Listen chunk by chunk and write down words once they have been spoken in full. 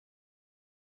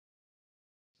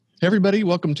Hey everybody,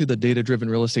 welcome to the Data Driven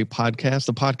Real Estate Podcast,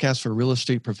 the podcast for real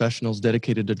estate professionals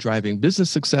dedicated to driving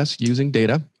business success using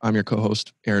data. I'm your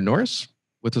co-host, Aaron Norris.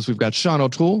 With us, we've got Sean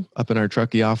O'Toole up in our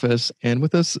Truckee office, and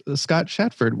with us, Scott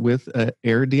Shatford with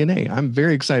AirDNA. I'm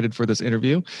very excited for this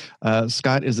interview.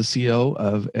 Scott is the CEO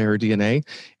of AirDNA,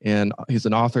 and he's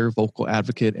an author, vocal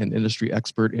advocate, and industry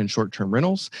expert in short-term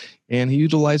rentals. And he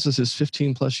utilizes his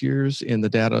 15 plus years in the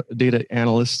data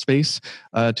analyst space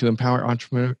to empower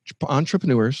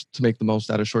entrepreneurs to make the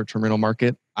most out of short-term rental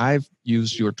market. I've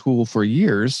used your tool for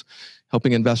years,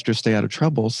 helping investors stay out of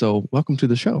trouble. So welcome to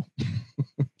the show.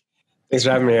 Thanks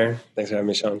for having me, Aaron. Thanks for having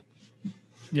me, Sean.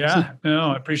 Yeah,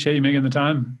 I appreciate you making the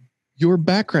time. Your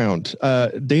background,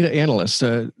 data analyst.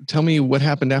 Tell me what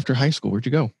happened after high school. Where'd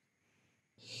you go?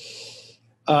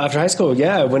 After high school,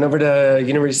 I went over to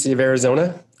University of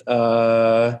Arizona.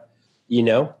 It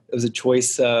was a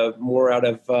choice more out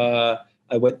of,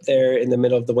 I went there in the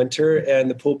middle of the winter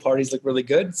and the pool parties looked really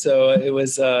good. So it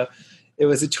was a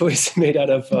choice made out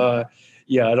of,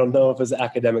 I don't know if it was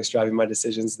academics driving my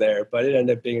decisions there, but it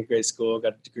ended up being a great school.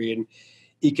 Got a degree in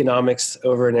economics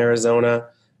over in Arizona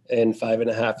in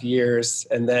 5.5 years.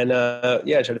 And then, I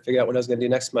tried to figure out what I was going to do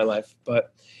next in my life.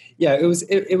 But so I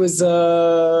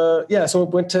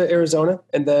went to Arizona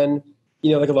and then,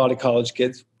 like a lot of college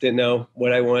kids, didn't know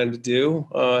what I wanted to do.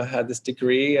 Had this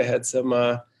degree. I had some,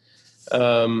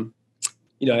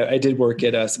 I did work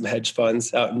at some hedge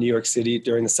funds out in New York City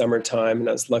during the summertime, and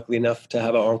I was lucky enough to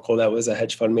have an uncle that was a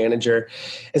hedge fund manager.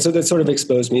 And so that sort of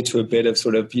exposed me to a bit of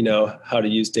sort of, how to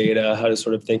use data, how to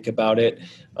sort of think about it.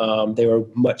 They were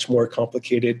much more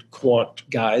complicated quant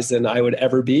guys than I would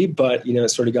ever be, but, it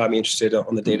sort of got me interested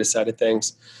on the data side of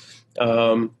things.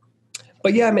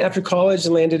 After college, I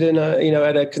landed in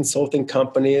at a consulting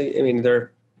company.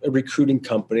 They're a recruiting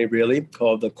company really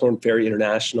called the Korn Ferry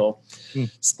International.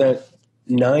 Spent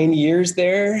 9 years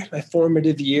there, my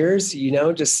formative years,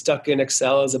 just stuck in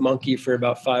Excel as a monkey for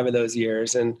about 5 of those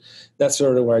years. And that's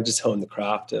sort of where I just honed the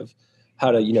craft of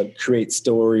how to, create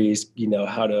stories,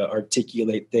 how to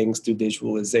articulate things through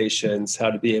visualizations, how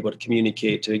to be able to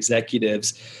communicate to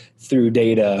executives through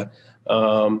data.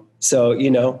 I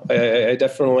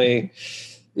definitely,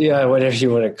 whatever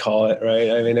you want to call it, right?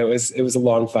 It was a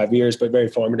long 5 years, but very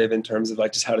formative in terms of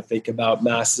like just how to think about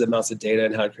massive amounts of data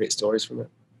and how to create stories from it.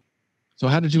 So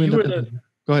how did you end up?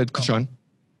 Go ahead, Sean. I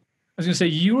was going to say,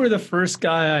 you were the first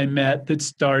guy I met that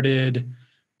started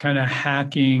kind of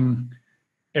hacking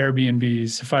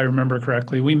Airbnbs, if I remember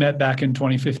correctly. We met back in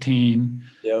 2015.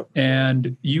 Yeah.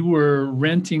 And you were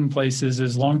renting places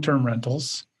as long-term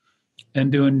rentals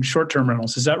and doing short-term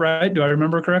rentals. Is that right? Do I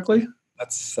remember correctly?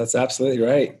 That's absolutely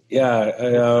right. Yeah.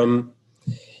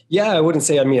 I wouldn't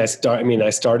say, I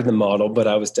started the model, but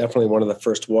I was definitely one of the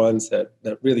first ones that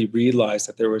really realized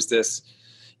that there was this,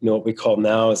 what we call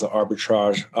now as an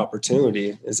arbitrage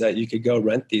opportunity, is that you could go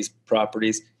rent these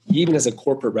properties, even as a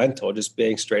corporate rental, just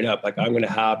being straight up, like I'm going to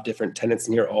have different tenants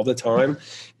in here all the time,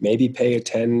 maybe pay a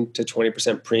 10 to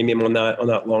 20% premium on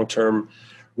that long-term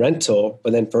rental,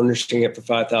 but then furnishing it for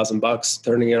 $5,000,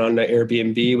 turning it on to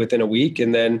Airbnb within a week,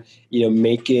 and then,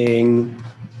 making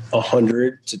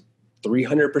 100 to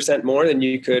 300% more than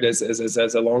you could as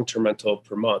a long-term rental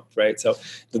per month, right? So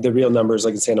the real numbers,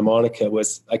 like in Santa Monica,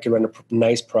 was I could rent a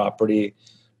nice property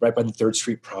right by the 3rd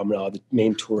Street Promenade, the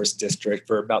main tourist district,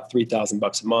 for about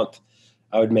 $3,000 a month.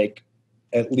 I would make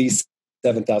at least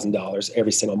 $7,000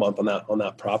 every single month on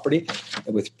that property,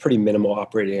 with pretty minimal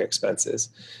operating expenses.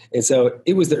 And so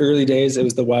it was the early days. It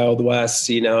was the Wild West.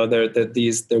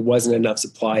 There wasn't enough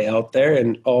supply out there,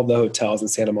 and all the hotels in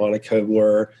Santa Monica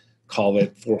were, call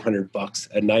it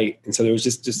 $400 a night. And so there was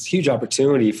just huge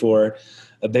opportunity for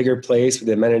a bigger place with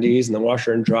the amenities and the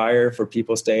washer and dryer for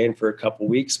people staying for a couple of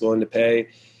weeks, willing to pay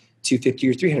 $250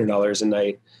 or $300 a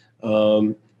night.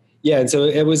 And so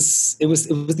it was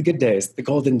the good days, the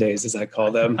golden days, as I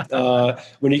call them,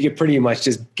 when you could pretty much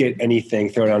just get anything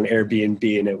thrown on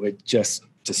Airbnb and it would just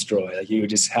destroy. Like you would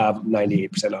just have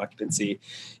 98% occupancy.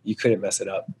 You couldn't mess it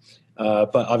up.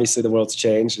 But obviously the world's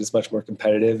changed. It's much more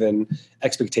competitive, and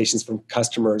expectations from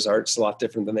customers are just a lot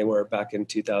different than they were back in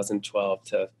 2012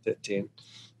 to 15.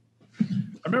 I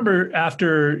remember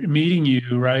after meeting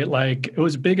you, right? Like it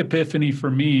was a big epiphany for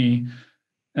me.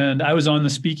 And I was on the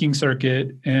speaking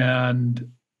circuit and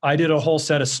I did a whole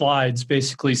set of slides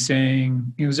basically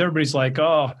saying, everybody's like,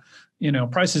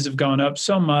 prices have gone up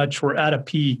so much, we're at a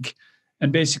peak.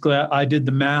 And basically I did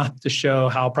the math to show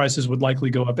how prices would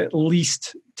likely go up at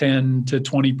least 10 to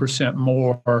 20%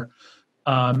 more,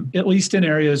 at least in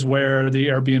areas where the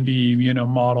Airbnb,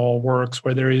 model works,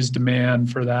 where there is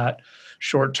demand for that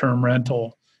short-term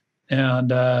rental. And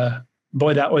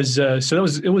boy, that was,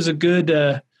 it was a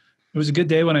good It was a good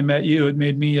day when I met you. It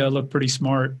made me look pretty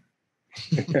smart.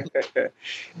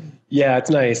 Yeah, it's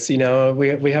nice. You know,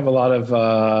 we have a lot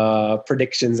of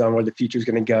predictions on where the future is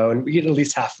going to go, and we get at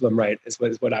least half of them right. Is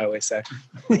what I always say.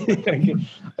 I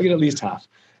get at least half.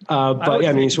 But yeah,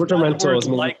 I mean, short-term rentals.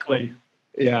 Likely.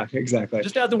 Yeah, exactly.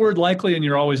 Just add the word likely, and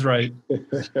you're always right.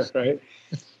 Right.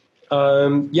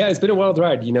 Yeah, it's been a wild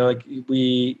ride. You know, like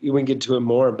we can get to it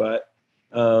more, but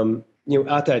you know,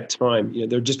 at that time, you know,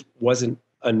 there just wasn't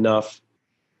enough.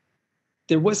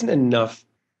 There wasn't enough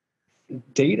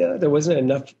data. There wasn't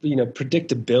enough, you know,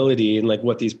 predictability in like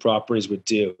what these properties would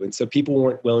do, and so people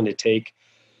weren't willing to take,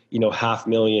 you know, $500,000,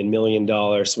 $1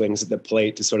 million swings at the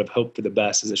plate to sort of hope for the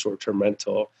best as a short-term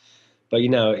rental. But you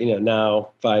know, now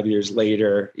 5 years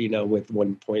later, you know, with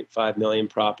 1.5 million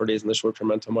properties in the short-term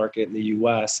rental market in the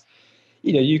U.S.,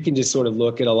 you know, you can just sort of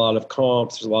look at a lot of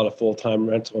comps. There's a lot of full-time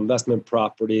rental investment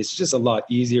properties. It's just a lot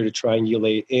easier to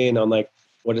triangulate in on like,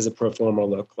 what does a pro forma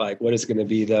look like? What is going to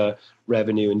be the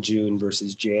revenue in June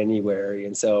versus January?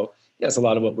 And so that's a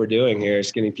lot of what we're doing here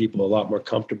is getting people a lot more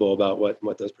comfortable about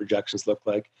what those projections look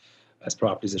like as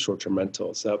properties as short-term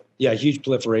rentals. So yeah, huge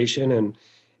proliferation. And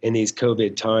in these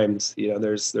COVID times, you know,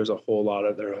 there's a whole lot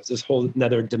of, there's this whole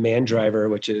another demand driver,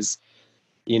 which is,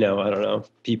 you know, I don't know,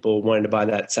 people wanting to buy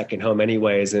that second home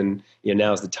anyways. And, you know,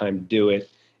 now's the time to do it.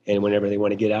 And whenever they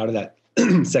want to get out of that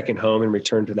second home and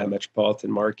return to that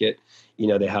metropolitan market, you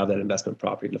know, they have that investment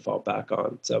property to fall back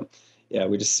on. So yeah,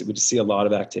 we just see a lot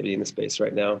of activity in the space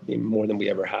right now, I mean, more than we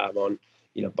ever have on,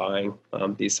 you know, buying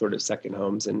these sort of second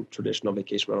homes in traditional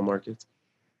vacation rental markets.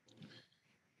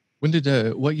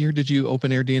 What year did you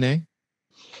open AirDNA?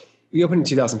 We opened in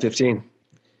 2015.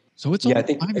 So it's only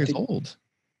 5 years old.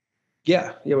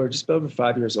 Yeah, we're just over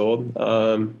 5 years old.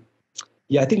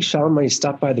 Yeah, I think Sean might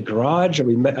stop by the garage, or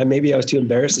maybe I was too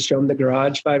embarrassed to show him the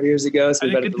garage 5 years ago. So I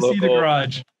didn't get to see the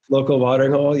garage. Local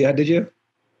watering hole. Yeah, did you?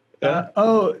 Yeah.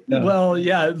 Well,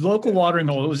 yeah, local watering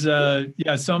hole. It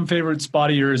was some favorite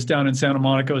spot of yours down in Santa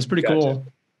Monica. It was pretty cool.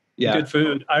 Yeah, good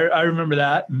food. I remember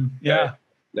that. And yeah,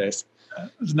 nice.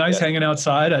 It was nice hanging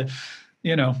outside.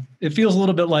 You know, it feels a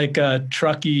little bit like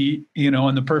Truckee, you know,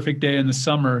 on the perfect day in the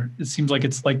summer. It seems like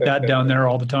it's like that down there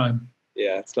all the time.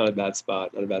 Yeah, it's not a bad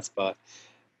spot.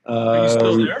 Are you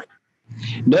still there?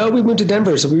 No, we moved to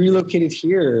Denver. So we relocated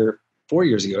here 4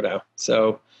 years ago now.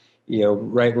 So, you know,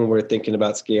 right when we're thinking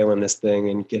about scaling this thing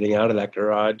and getting out of that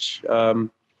garage.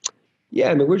 Yeah,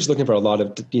 I mean, we're just looking for a lot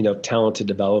of, you know, talented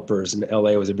developers, and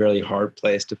LA was a really hard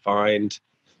place to find.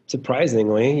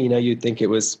 Surprisingly, you know, you'd think it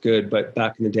was good, but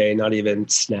back in the day, not even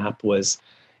Snap was,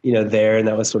 you know, there. And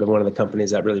that was sort of one of the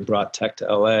companies that really brought tech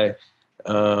to LA.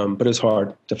 But it was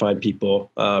hard to find people,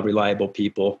 reliable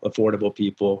people, affordable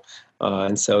people.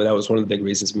 And so that was one of the big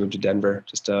reasons we moved to Denver.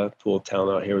 Just a pool of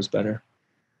talent out here was better.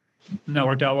 And that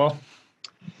worked out well?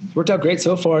 Worked out great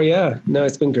so far, yeah. No,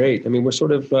 it's been great. I mean, we're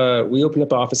sort of, we opened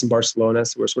up an office in Barcelona,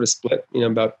 so we're sort of split, you know,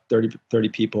 about 30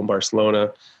 people in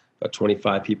Barcelona, about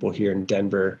 25 people here in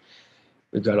Denver.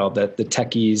 We've got all the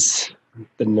techies,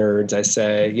 the nerds, I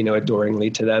say, you know, adoringly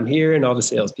to them here, and all the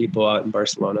salespeople out in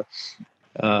Barcelona.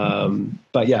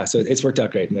 But yeah, so it's worked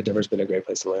out great. Yeah, Denver's been a great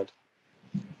place to land.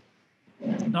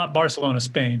 Not Barcelona,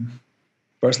 Spain.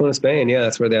 Barcelona, Spain. Yeah,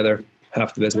 that's where the other half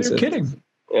of the business is. You're kidding.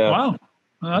 Yeah. Wow.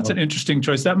 Well, that's an interesting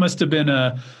choice. That must have been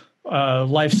a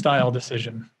lifestyle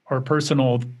decision or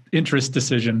personal interest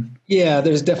decision. Yeah,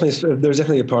 there's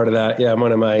definitely a part of that. Yeah,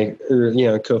 one of my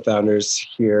co-founders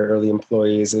here, early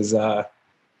employees, is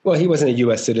well, he wasn't a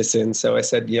U.S. citizen, so I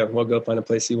said, yeah, we'll go find a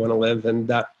place you want to live, and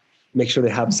that make sure they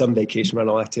have some vacation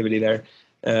rental activity there.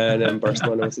 And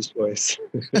Barcelona was his choice.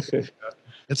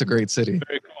 It's a great city.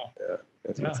 Very cool.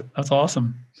 Yeah, that's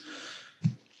awesome.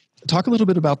 Talk a little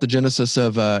bit about the genesis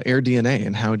of AirDNA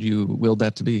and how you willed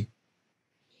that to be.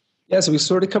 Yeah, so we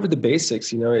sort of covered the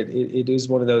basics. You know, it is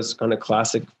one of those kind of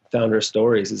classic founder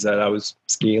stories, is that I was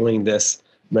scaling this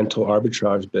rental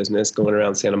arbitrage business, going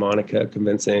around Santa Monica,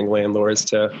 convincing landlords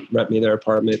to rent me their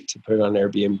apartment, to put it on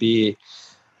Airbnb.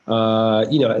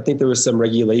 You know, I think there was some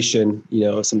regulation, you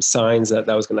know, some signs that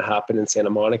was going to happen in Santa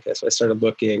Monica. So I started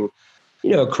looking,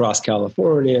 you know, across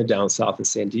California, down south of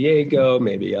San Diego,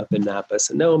 maybe up in Napa,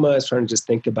 Sonoma. I was trying to just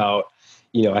think about,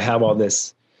 you know, I have all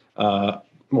this, well,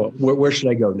 where should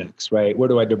I go next, right? Where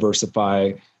do I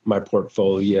diversify my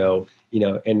portfolio? You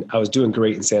know, and I was doing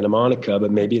great in Santa Monica,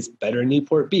 but maybe it's better in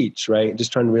Newport Beach, right?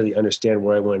 Just trying to really understand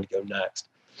where I wanted to go next.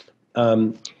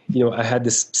 You know, I had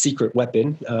this secret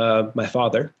weapon, my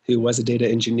father, who was a data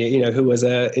engineer, you know, who was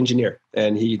an engineer.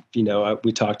 And he, you know,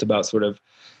 we talked about sort of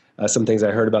some things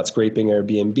I heard about scraping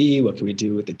Airbnb. What can we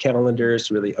do with the calendars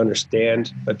to really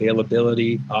understand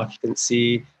availability,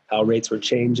 occupancy, how rates were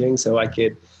changing, so I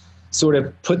could sort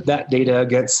of put that data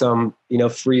against some,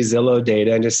 free Zillow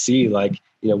data and just see like,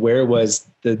 where was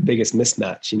the biggest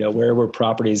mismatch? Where were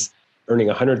properties earning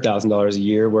 $100,000 a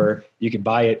year where you could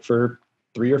buy it for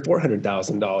 $300,000 or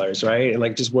 $400,000, right? And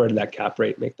like, just where did that cap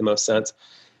rate make the most sense?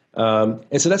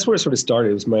 And so that's where it sort of started.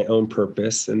 It was my own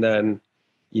purpose. And then,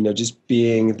 just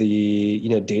being the,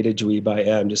 data dweeb I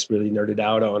am, just really nerded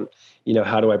out on,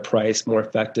 how do I price more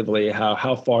effectively?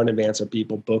 How far in advance are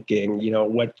people booking?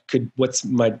 What's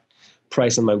my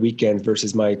price on my weekend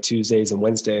versus my Tuesdays and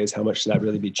Wednesdays? How much should that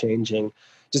really be changing?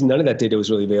 Just none of that data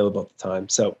was really available at the time.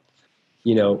 So,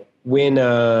 when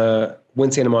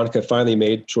Santa Monica finally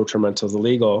made short-term rentals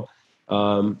illegal,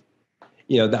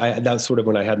 that's sort of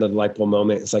when I had the light bulb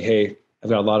moment. It's like, hey, I've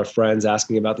got a lot of friends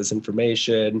asking about this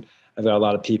information. I've got a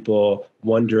lot of people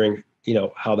wondering,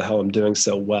 how the hell I'm doing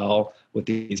so well with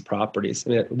these properties. I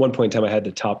mean, at one point in time, I had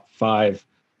the top 5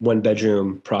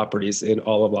 one-bedroom properties in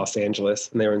all of Los Angeles,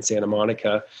 and they were in Santa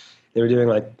Monica. They were doing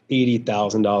like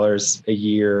 $80,000 a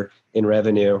year in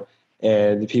revenue.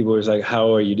 And the people were like,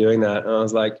 how are you doing that? And I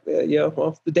was like,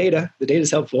 well, the data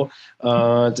is helpful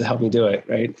to help me do it.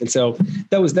 Right. And so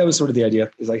that was sort of the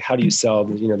idea, is like, how do you sell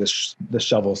the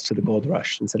shovels to the gold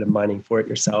rush instead of mining for it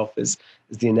yourself is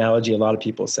the analogy a lot of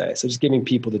people say. So just giving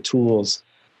people the tools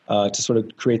to sort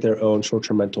of create their own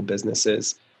short-term rental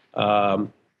businesses.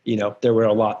 There were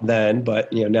a lot then,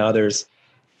 but now there's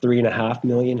 3.5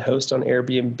 million hosts on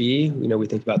Airbnb. We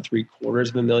think about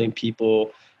 750,000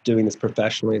 people doing this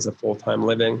professionally as a full-time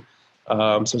living.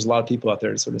 So there's a lot of people out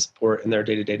there to sort of support in their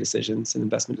day-to-day decisions and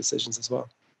investment decisions as well.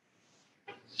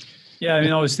 Yeah,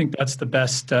 I always think that's the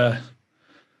best,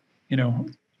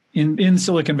 in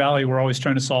Silicon Valley, we're always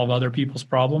trying to solve other people's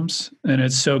problems. And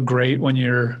it's so great when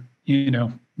you're,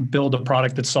 build a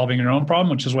product that's solving your own problem,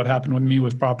 which is what happened with me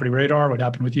with PropertyRadar, what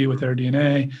happened with you with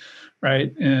AirDNA,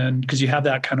 right? And because you have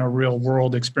that kind of real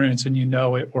world experience and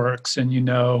it works and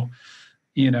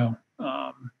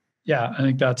I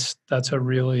think that's a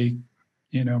really,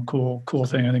 cool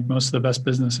thing. I think most of the best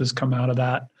businesses come out of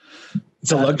that.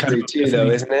 It's a luxury too, though,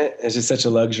 isn't it? It's just such a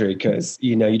luxury because,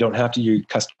 you don't have to do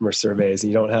customer surveys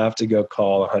and you don't have to go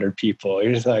call 100 people.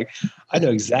 You're just like, I know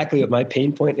exactly what my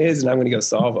pain point is and I'm going to go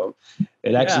solve them.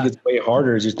 It actually gets way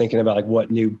harder as you're thinking about like, what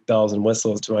new bells and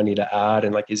whistles do I need to add?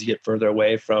 And like, as you get further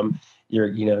away from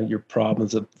your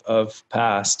problems of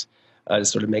past, to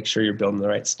sort of make sure you're building the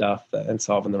right stuff and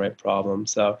solving the right problem.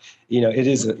 So, it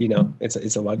is,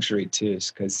 it's a luxury too,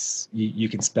 because you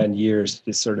can spend years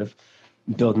just sort of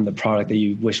building the product that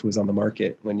you wish was on the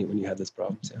market when you had those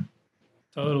problems. Yeah.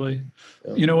 Totally.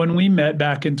 Yeah. When we met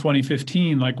back in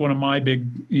 2015, like one of my big,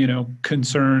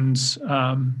 concerns,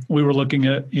 we were looking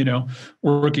at,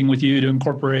 working with you to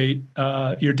incorporate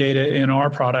your data in our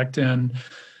product. And,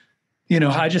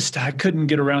 I couldn't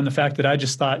get around the fact that I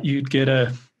just thought you'd get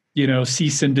a,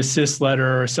 cease and desist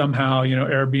letter or somehow,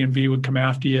 Airbnb would come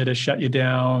after you to shut you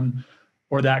down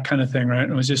or that kind of thing. Right.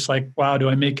 And it was just like, wow, do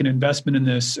I make an investment in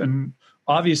this? And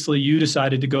obviously you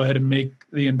decided to go ahead and make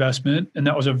the investment. And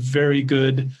that was a very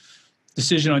good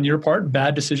decision on your part,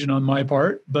 bad decision on my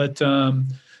part. But,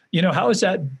 how has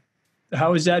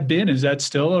that been? Is that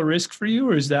still a risk for you?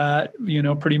 Or is that,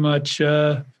 pretty much,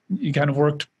 you kind of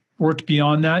worked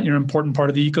beyond that? You're an important part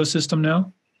of the ecosystem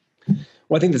now?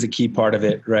 Well, I think there's a key part of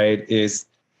it, right, is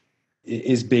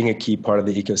being a key part of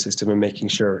the ecosystem and making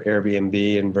sure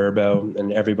Airbnb and Vrbo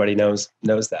and everybody knows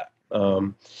that.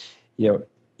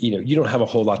 You don't have a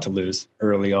whole lot to lose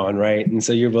early on, right? And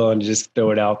so you're willing to just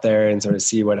throw it out there and sort of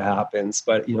see what happens.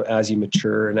 But, as you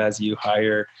mature and as you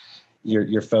hire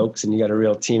your folks and you got a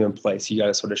real team in place, you got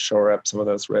to sort of shore up some of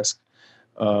those risks.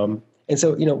 And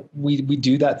so, we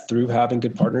do that through having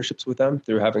good partnerships with them,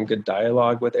 through having good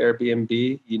dialogue with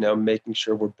Airbnb, making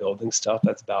sure we're building stuff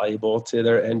that's valuable to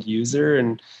their end user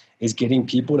and is getting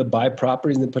people to buy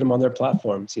properties and then put them on their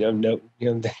platforms. They're not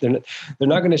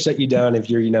going to shut you down if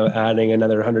you're, adding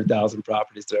another 100,000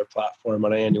 properties to their platform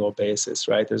on an annual basis,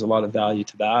 right? There's a lot of value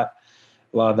to that,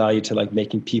 a lot of value to like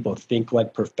making people think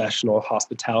like professional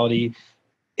hospitality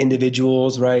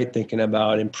individuals, right? Thinking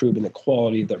about improving the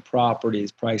quality of their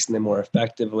properties, pricing them more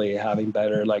effectively, having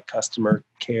better like customer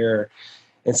care.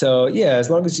 And so, as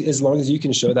long as you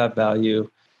can show that value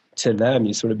to them,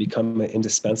 you sort of become an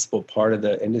indispensable part of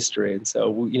the industry. And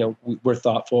so, we're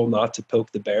thoughtful not to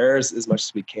poke the bears as much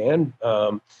as we can.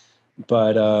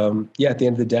 But at the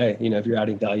end of the day, if you're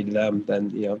adding value to them,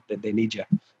 then, they need you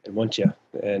and want you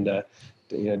and,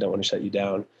 don't want to shut you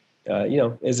down.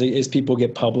 As people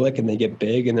get public and they get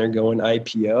big and they're going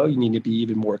IPO, you need to be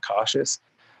even more cautious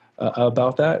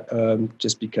about that,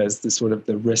 just because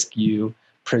the risk you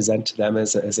present to them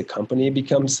as a company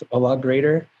becomes a lot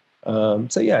greater.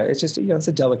 So yeah, it's just, it's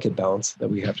a delicate balance that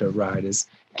we have to ride, is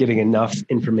giving enough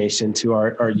information to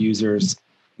our users,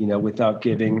 without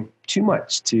giving too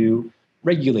much to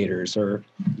regulators or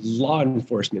law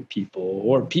enforcement people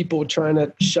or people trying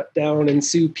to shut down and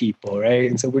sue people, right?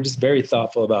 And so we're just very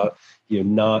thoughtful about,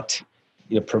 not,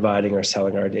 providing or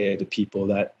selling our data to people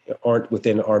that aren't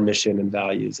within our mission and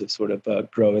values of sort of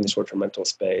growing the short-term rental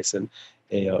space and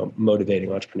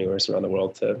motivating entrepreneurs around the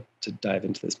world to dive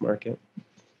into this market.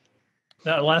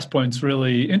 That last point's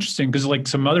really interesting because like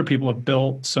some other people have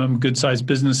built some good sized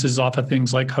businesses off of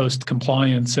things like host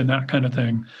compliance and that kind of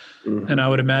thing. Mm-hmm. And I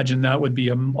would imagine that would be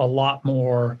a lot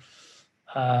more,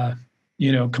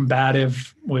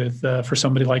 combative with for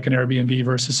somebody like an Airbnb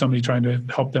versus somebody trying to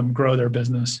help them grow their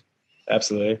business.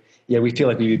 Absolutely. Yeah, we feel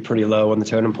like we'd be pretty low on the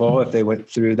totem pole if they went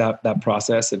through that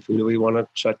process. If we want to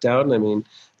shut down, I mean,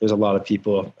 there's a lot of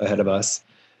people ahead of us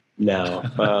now.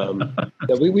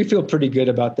 So we feel pretty good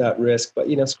about that risk, but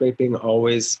scraping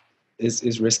always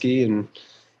is risky, and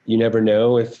you never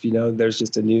know if there's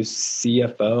just a new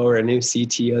CFO or a new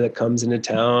CTO that comes into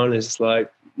town. It's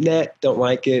like, nah, don't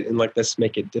like it, and like, let's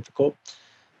make it difficult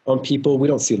on people. We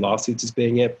don't see lawsuits as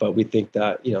being it, but we think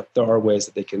that there are ways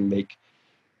that they can make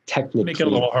it a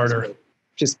little harder,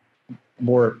 just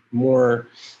more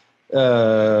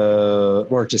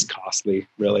just costly,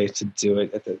 really, to do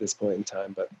it at this point in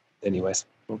time. But anyways,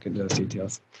 won't get into those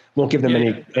details. Won't give them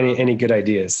any good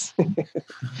ideas.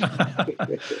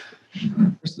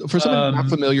 For somebody not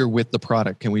familiar with the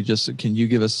product, can you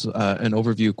give us an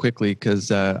overview quickly?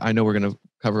 Because I know we're going to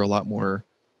cover a lot more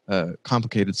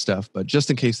complicated stuff, but just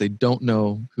in case they don't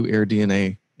know who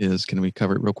AirDNA is, can we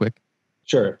cover it real quick?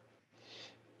 Sure.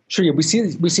 Yeah, we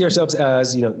see ourselves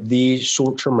as the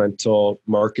short-term rental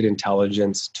market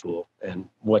intelligence tool. And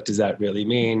what does that really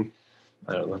mean?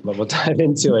 I don't know. We'll dive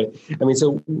into it. I mean,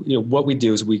 so what we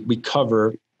do is we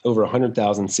cover over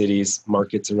 100,000 cities,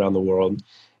 markets around the world,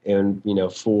 and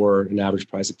for an average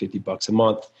price of $50 a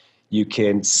month, you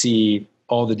can see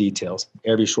all the details,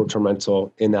 every short-term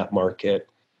rental in that market,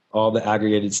 all the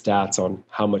aggregated stats on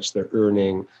how much they're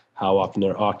earning, how often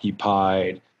they're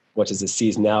occupied, what does the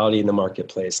seasonality in the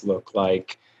marketplace look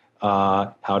like,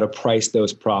 how to price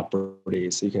those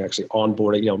properties. So you can actually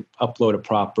onboard it, upload a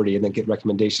property and then get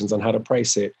recommendations on how to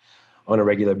price it on a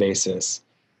regular basis.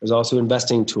 There's also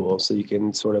investing tools. So you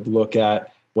can sort of look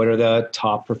at what are the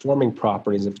top performing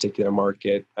properties in a particular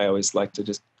market. I always like to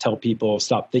just tell people,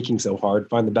 stop thinking so hard,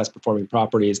 find the best performing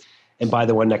properties and buy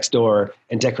the one next door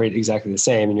and decorate it exactly the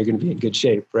same, and you're going to be in good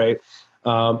shape, right?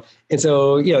 And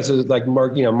so, so like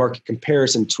market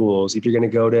comparison tools. If you're going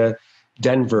to go to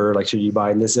Denver, like, should you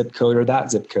buy in this zip code or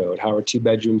that zip code? How are 2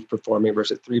 bedrooms performing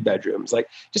versus 3 bedrooms? Like,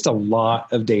 just a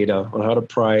lot of data on how to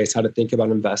price, how to think about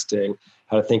investing,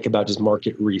 how to think about just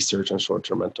market research on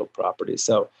short-term rental properties.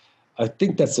 So I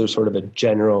think that's sort of a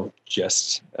general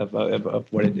gist of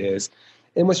what it is.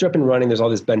 And once you're up and running, there's all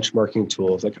these benchmarking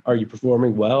tools. Like, are you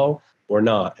performing well or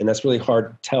not? And that's really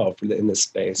hard to tell in this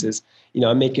space. Is,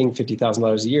 I'm making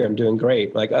 $50,000 a year. I'm doing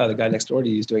great. Like, oh, the guy next door to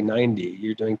you is doing 90.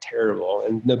 You're doing terrible.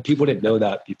 And people didn't know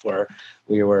that before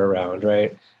we were around,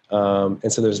 right?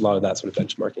 And so there's a lot of that sort of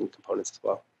benchmarking components as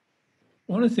well.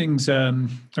 One of the things, I've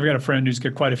got a friend who's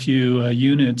got quite a few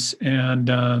units,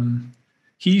 and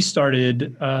he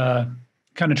started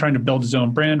kind of trying to build his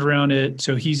own brand around it.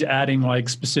 So he's adding like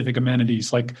specific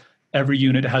amenities, like every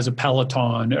unit has a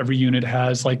Peloton, every unit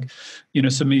has like,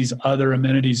 some of these other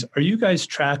amenities. Are you guys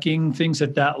tracking things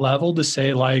at that level to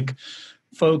say like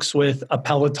folks with a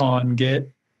Peloton get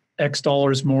X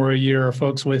dollars more a year, or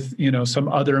folks with, some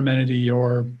other amenity,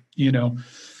 or,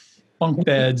 bunk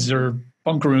beds or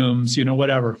bunk rooms,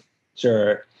 whatever?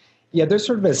 Sure. Yeah, there's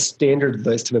sort of a standard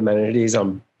list of amenities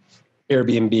on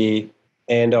Airbnb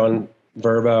and on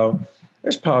Vrbo.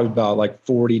 There's probably about like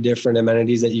 40 different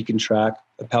amenities that you can track.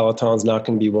 A Peloton's not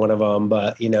going to be one of them,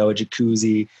 but a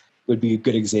jacuzzi would be a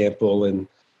good example in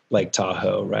Lake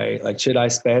Tahoe, right? Like, should I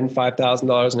spend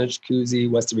 $5,000 in a jacuzzi?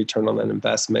 What's the return on that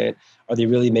investment? Are they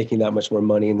really making that much more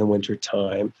money in the winter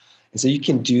time? And so you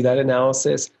can do that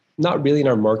analysis, not really in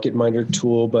our Market Minder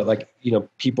tool, but like,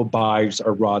 people buy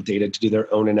our raw data to do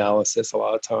their own analysis a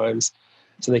lot of times.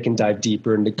 So they can dive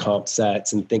deeper into comp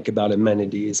sets and think about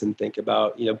amenities and think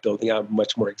about, building out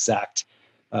much more exact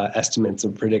estimates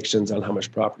and predictions on how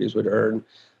much properties would earn.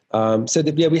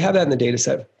 We have that in the data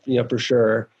set, for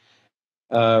sure.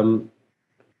 We know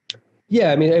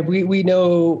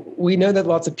that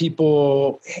lots of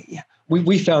people,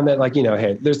 we found that like,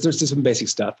 hey, there's just some basic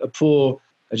stuff. A pool,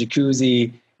 a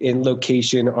jacuzzi in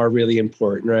location are really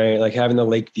important, right? Like having the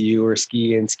lake view or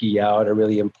ski in, ski out are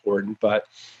really important. But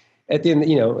at the end,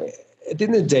 at the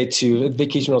end of the day too,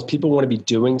 vacation rentals, people want to be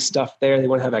doing stuff there. They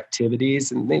want to have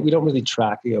activities, and we don't really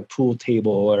track, pool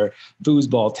table or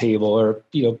foosball table or,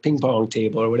 ping pong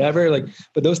table or whatever.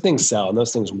 But those things sell and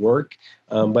those things work.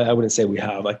 But I wouldn't say we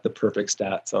have like the perfect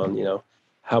stats on,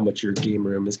 how much your game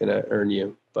room is going to earn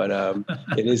you. But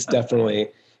it is definitely,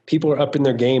 people are up in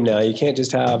their game now. You can't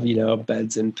just have,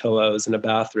 beds and pillows in a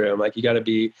bathroom. Like you got to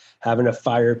be having a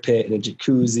fire pit and a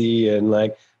jacuzzi and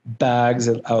like bags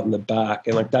out in the back.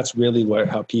 And like, that's really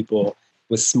how people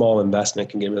with small investment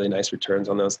can get really nice returns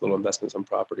on those little investments on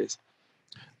properties.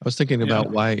 I was thinking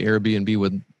about why Airbnb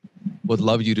would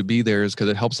love you to be there is because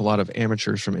it helps a lot of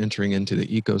amateurs from entering into the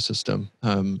ecosystem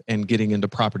and getting into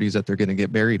properties that they're going to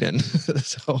get buried in.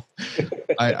 So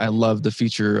I love the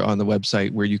feature on the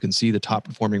website where you can see the top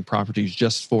performing properties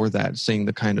just for that, seeing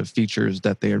the kind of features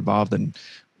that they involved, and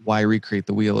why recreate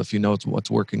the wheel if you know what's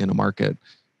working in a market.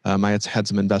 I had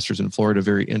some investors in Florida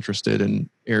very interested in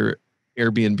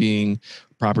Airbnb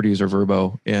properties or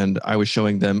Vrbo, and I was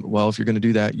showing them, well, if you're going to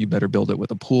do that, you better build it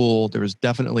with a pool. There was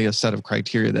definitely a set of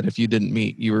criteria that if you didn't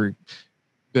meet, you were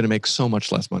going to make so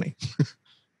much less money.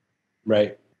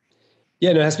 Right.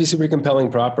 Yeah, no, it has to be super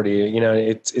compelling property.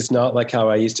 It's not like how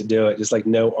I used to do it, just like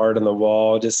no art on the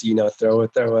wall, just throw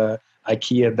a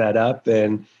IKEA bed up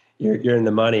and you're in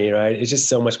the money, right? It's just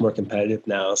so much more competitive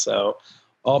now. So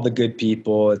all the good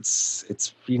people, it's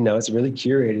really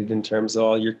curated in terms of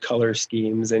all your color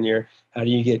schemes and how do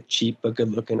you get cheap but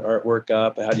good looking artwork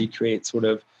up? How do you create sort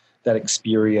of that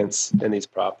experience in these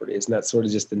properties? And that's sort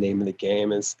of just the name of the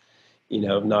game is,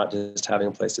 not just having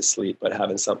a place to sleep, but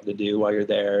having something to do while you're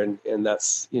there. And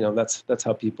that's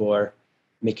how people are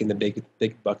making the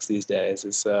big bucks these days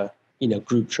is,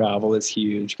 group travel is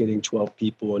huge. Getting 12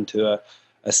 people into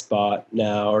a spot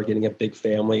now or getting a big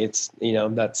family. It's,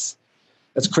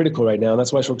 that's critical right now. And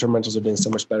that's why short-term rentals are doing so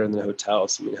much better than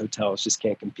hotels. I mean, hotels just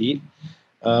can't compete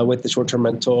with the short-term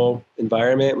rental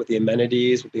environment, with the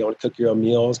amenities, with being able to cook your own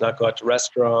meals, not go out to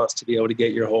restaurants, to be able to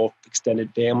get your whole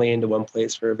extended family into one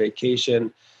place for a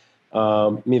vacation.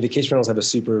 Vacation rentals have a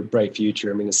super bright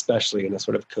future. Especially in a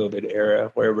sort of COVID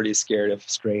era where everybody's scared of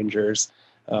strangers.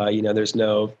 There's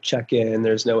no check-in,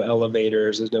 there's no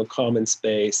elevators, there's no common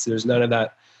space, there's none of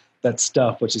that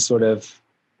stuff, which is sort of,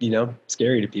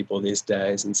 scary to people these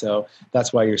days. And so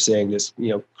that's why you're seeing this,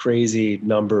 crazy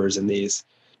numbers in these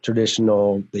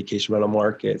traditional vacation rental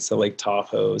markets. So Lake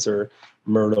Tahoe's or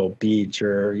Myrtle Beach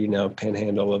or,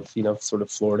 Panhandle of, sort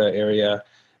of Florida area.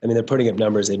 They're putting up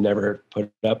numbers they've never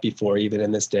put up before, even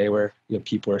in this day where,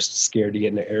 people are scared to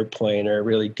get in an airplane or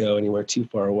really go anywhere too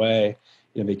far away.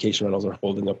 Vacation rentals are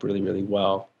holding up really, really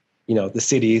well. The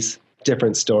cities,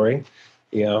 different story.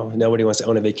 Nobody wants to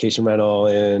own a vacation rental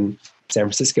in San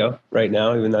Francisco right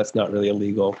now, even though that's not really a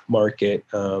legal market.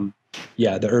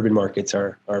 The urban markets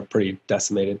are pretty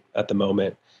decimated at the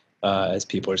moment as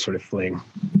people are sort of fleeing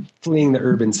the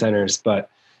urban centers. But,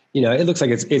 it looks like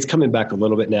it's coming back a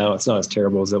little bit now. It's not as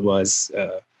terrible as it was,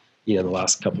 in the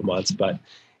last couple of months, but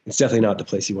it's definitely not the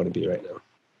place you want to be right now.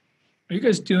 Are you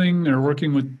guys doing or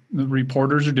working with the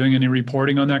reporters or doing any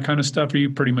reporting on that kind of stuff? Or you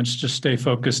pretty much just stay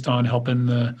focused on helping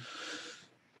the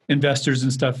investors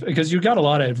and stuff? Because you've got a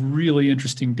lot of really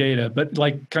interesting data, but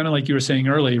kind of like you were saying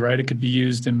early, right? It could be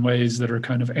used in ways that are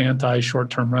kind of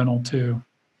anti-short-term rental too.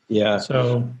 Yeah.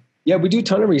 So yeah, we do a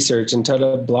ton of research and a ton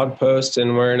of blog posts,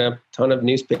 and we're in a ton of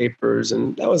newspapers.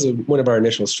 And that was one of our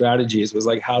initial strategies was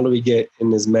like, how do we get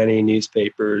in as many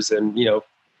newspapers and,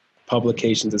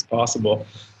 publications as possible?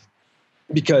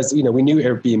 Because, we knew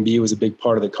Airbnb was a big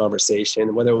part of the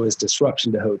conversation, whether it was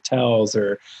disruption to hotels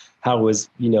or how it was,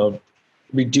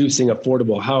 reducing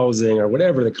affordable housing or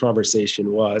whatever the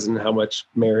conversation was and how much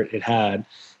merit it had.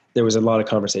 There was a lot of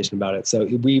conversation about it. So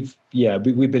we've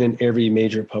been in every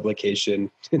major publication,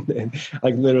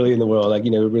 like literally in the world. Like,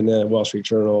 we're in the Wall Street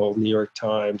Journal, New York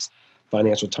Times,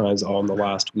 Financial Times, all in the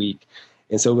last week.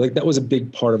 And so that was a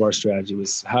big part of our strategy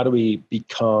was how do we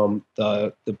become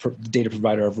the data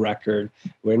provider of record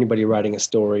where anybody writing a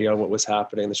story on what was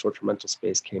happening in the short-term rental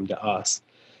space came to us.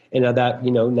 And now that,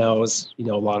 now is, a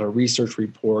lot of research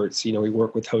reports, we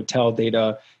work with hotel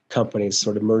data companies,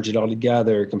 sort of merge it all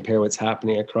together, compare what's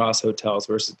happening across hotels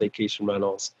versus vacation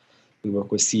rentals. We work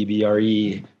with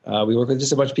CBRE. We work with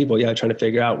just a bunch of people, trying to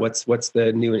figure out what's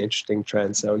the new and interesting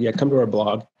trend. So come to our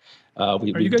blog.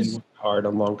 We do work hard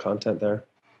on long content there.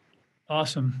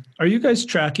 Awesome. Are you guys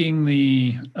tracking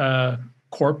the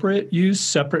corporate use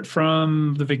separate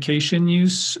from the vacation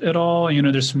use at all?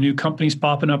 There's some new companies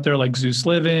popping up there like Zeus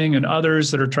Living and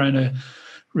others that are trying to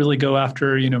really go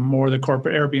after, more of the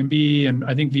corporate Airbnb. And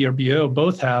I think VRBO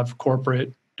both have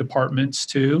corporate departments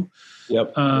too.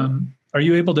 Yep. Are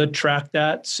you able to track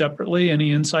that separately?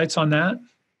 Any insights on that?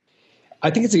 I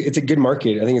think it's a good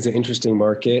market. I think it's an interesting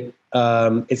market.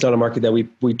 It's not a market that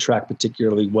we track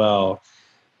particularly well.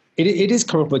 It is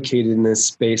complicated in this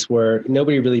space where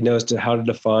nobody really knows how to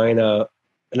define an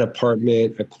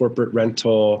apartment, a corporate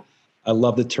rental. I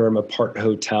love the term apart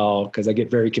hotel because I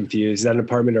get very confused. Is that an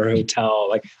apartment or a hotel?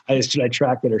 Like, should I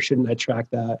track it or shouldn't I track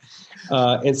that?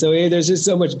 And so there's just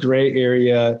so much gray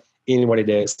area in what it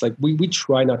is. Like we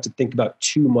try not to think about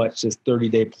too much this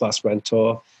 30-day plus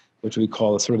rental, which we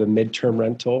call a sort of a midterm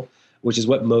rental, which is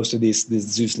what most of these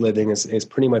Zeus living is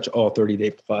pretty much all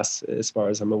 30-day plus as far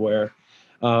as I'm aware.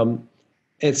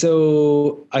 And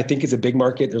so I think it's a big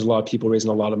market. There's a lot of people raising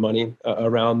a lot of money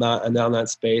around that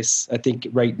space. I think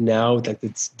right now, like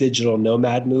this digital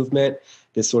nomad movement,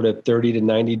 this sort of 30 to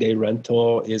 90 day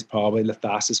rental is probably the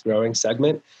fastest growing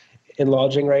segment in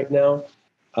lodging right now.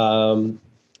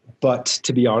 But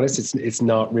to be honest, it's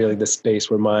not really the space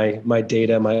where my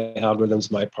data, my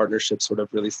algorithms, my partnerships sort of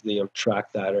really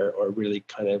track that or really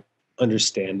kind of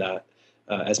understand that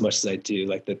as much as I do,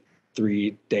 like the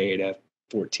 3-day to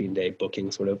 14-day booking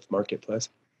sort of marketplace.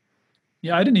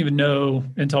 Yeah, I didn't even know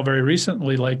until very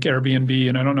recently, like Airbnb,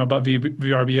 and I don't know about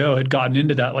VRBO, had gotten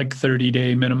into that like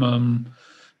 30-day minimum,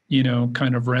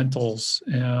 kind of rentals.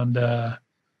 And, I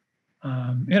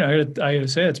gotta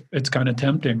say it's kind of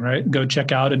tempting, right? Go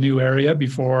check out a new area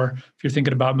before, if you're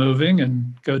thinking about moving,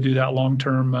 and go do that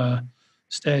long-term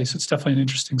stay. So it's definitely an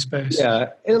interesting space. Yeah.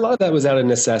 And a lot of that was out of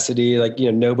necessity. Like,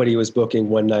 nobody was booking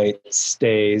 1-night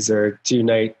stays or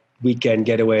 2-night weekend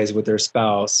getaways with their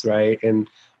spouse, right? And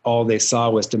all they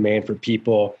saw was demand for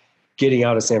people getting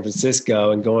out of San Francisco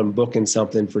and going booking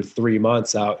something for 3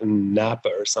 months out in Napa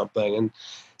or something. And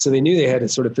so they knew they had to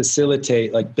sort of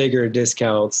facilitate like bigger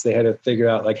discounts. They had to figure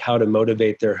out like how to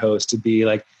motivate their host to be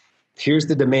like, here's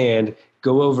the demand,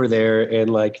 go over there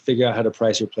and like figure out how to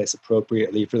price your place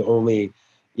appropriately for the only,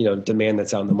 demand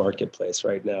that's out in the marketplace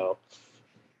right now.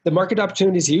 The market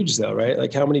opportunity is huge though, right?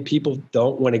 Like how many people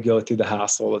don't want to go through the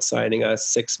hassle of signing a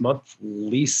 6-month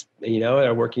lease,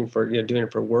 are working for, doing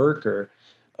it for work or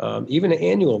even an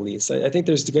annual lease. I think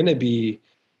there's going to be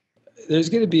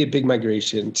a big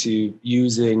migration to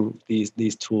using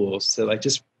these tools to like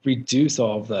just reduce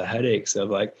all of the headaches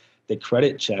of like the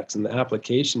credit checks and the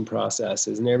application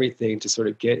processes and everything to sort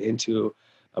of get into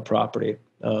a property.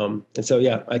 And so,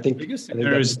 yeah, I think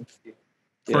there's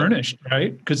furnished,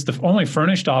 right? Because the only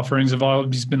furnished offerings have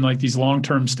always been like these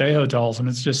long-term stay hotels, and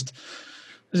it's just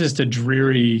a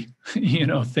dreary,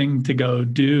 thing to go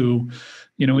do,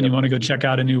 when you want to go check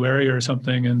out a new area or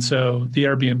something. And so the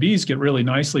Airbnbs get really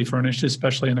nicely furnished,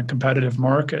 especially in a competitive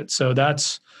market. So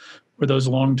that's where those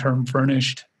long-term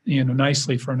furnished,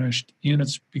 nicely furnished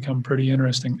units become pretty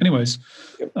interesting. Anyways,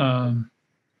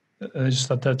 I just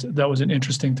thought that was an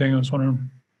interesting thing. I was wondering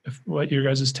what your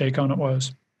guys' take on it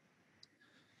was.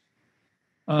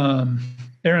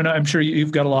 Aaron, I'm sure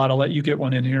you've got a lot. I'll let you get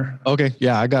one in here. Okay.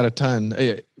 Yeah, I got a ton.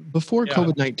 Before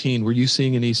COVID-19, were you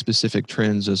seeing any specific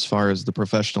trends as far as the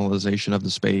professionalization of the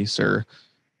space? Or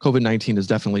COVID-19 has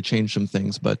definitely changed some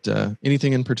things, but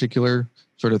anything in particular,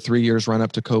 sort of 3 years run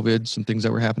up to COVID, some things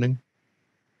that were happening?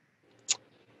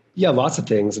 Yeah, lots of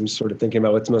things. I'm sort of thinking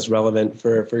about what's most relevant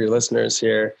for your listeners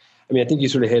here. I mean, I think you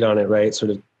sort of hit on it, right?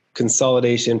 Sort of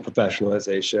consolidation,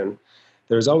 professionalization.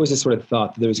 There was always this sort of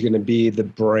thought that there was going to be the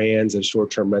brands of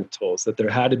short-term rentals, that there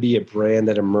had to be a brand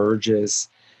that emerges.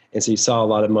 And so you saw a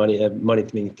lot of money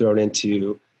being thrown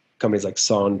into companies like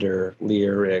Sonder,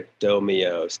 Lyric,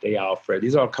 Domio, Stay Alfred.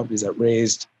 These are all companies that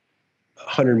raised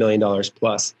 $100 million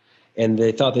plus. And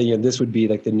they thought that this would be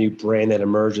like the new brand that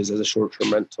emerges as a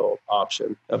short-term rental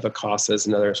option. Vacasa is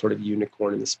another sort of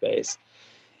unicorn in the space.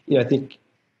 I think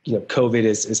COVID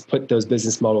has put those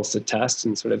business models to test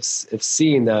and sort of have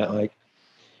seen that like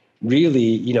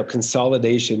really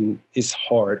consolidation is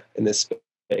hard in this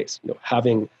space.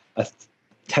 Having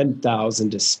 10,000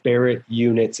 disparate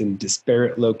units in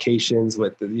disparate locations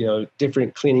with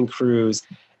different cleaning crews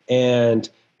and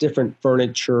different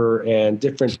furniture and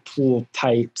different pool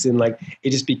types, and like it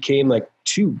just became like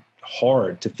too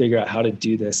hard to figure out how to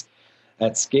do this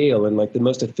at scale. And like the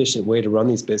most efficient way to run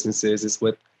these businesses is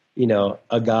with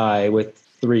a guy with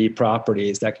 3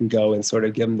 properties that can go and sort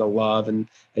of give them the love and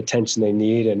attention they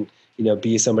need, and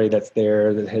be somebody that's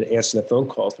there that had answered the phone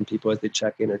calls from people as they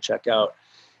check in or check out.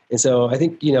 And so I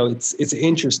think it's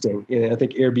interesting. I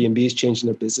think Airbnb is changing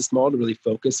their business model to really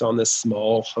focus on this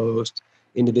small host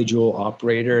individual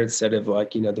operator instead of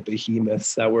like the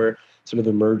behemoths that were sort of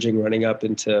emerging running up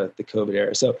into the COVID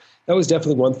era. So that was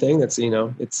definitely one thing that's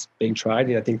it's being tried.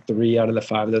 I think 3 out of the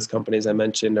 5 of those companies I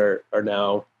mentioned are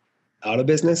now out of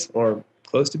business or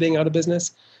close to being out of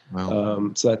business.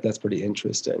 Wow. So that's pretty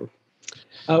interesting.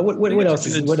 What else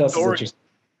is interesting?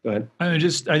 Go ahead. I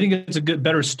think it's a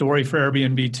better story for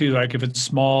Airbnb too. Like if it's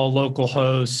small local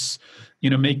hosts,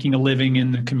 making a living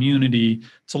in the community,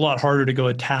 it's a lot harder to go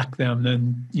attack them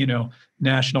than,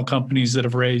 national companies that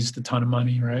have raised a ton of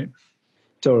money, right?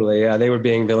 Totally. Yeah. They were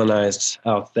being villainized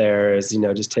out there as,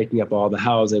 just taking up all the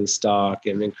housing stock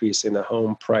and increasing the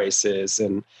home prices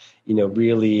and,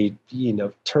 really,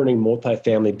 turning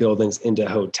multifamily buildings into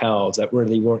hotels that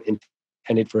really weren't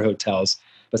intended for hotels,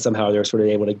 but somehow they're sort of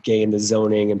able to gain the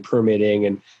zoning and permitting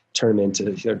and turn them into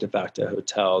de facto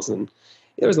hotels. And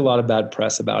there was a lot of bad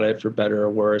press about it, for better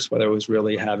or worse, whether it was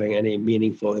really having any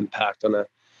meaningful impact on a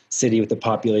city with a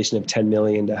population of 10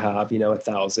 million to have,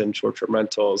 1,000 short-term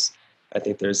rentals. I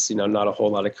think there's, not a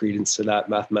whole lot of credence to that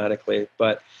mathematically,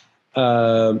 but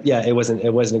it wasn't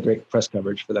a great press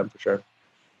coverage for them for sure.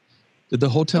 Did the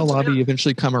hotel lobby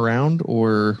eventually come around,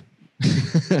 or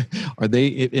are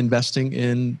they investing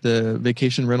in the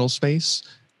vacation rental space?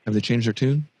 Have they changed their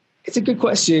tune? It's a good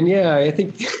question. Yeah, I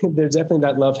think there's definitely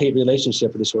that love-hate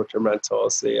relationship with the short-term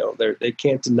rentals. They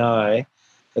can't deny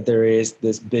that there is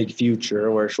this big future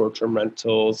where short-term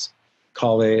rentals,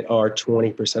 call it, are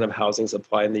 20% of housing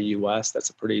supply in the U.S. That's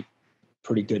a pretty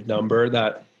good number.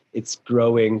 That it's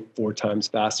growing 4 times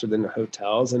faster than the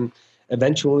hotels, and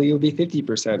eventually it will be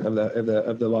 50%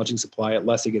 of the lodging supply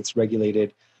unless it gets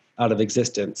regulated out of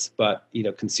existence. But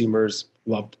consumers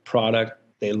love the product;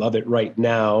 they love it right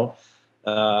now,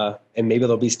 and maybe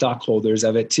there'll be stockholders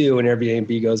of it too when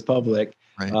Airbnb goes public.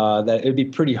 Right. That it'd be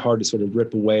pretty hard to sort of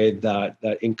rip away that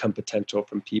income potential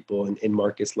from people in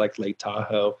markets like Lake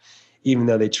Tahoe, even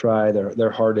though they try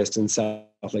their hardest in South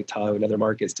Lake Tahoe and other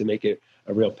markets to make it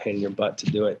a real pain in your butt to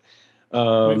do it.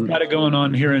 We've got it going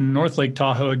on here in North Lake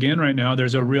Tahoe again right now.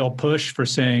 There's a real push for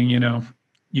saying,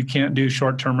 you can't do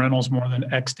short-term rentals more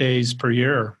than X days per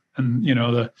year. And,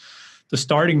 the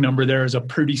starting number there is a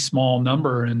pretty small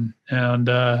number. And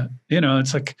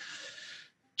it's like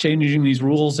changing these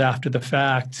rules after the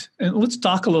fact. And let's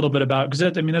talk a little bit about, because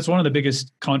that's one of the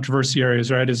biggest controversy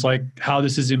areas, right? Is like how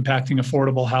this is impacting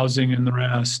affordable housing and the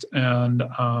rest. And,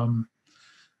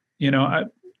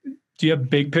 do you have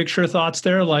big picture thoughts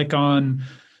there? Like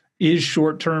is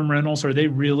short-term rentals, are they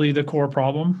really the core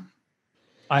problem?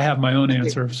 I have my own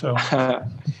answer. So,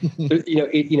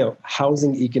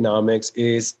 housing economics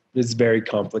is very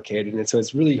complicated. And so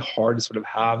it's really hard to sort of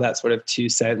have that sort of 2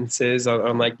 sentences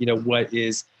on what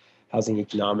is housing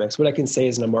economics. What I can say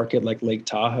is in a market like Lake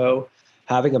Tahoe,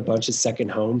 having a bunch of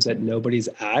second homes that nobody's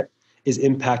at is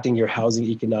impacting your housing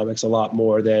economics a lot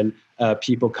more than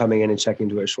people coming in and checking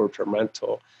into a short-term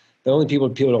rental. The only people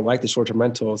don't like the short-term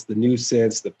rentals, the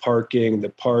nuisance, the parking, the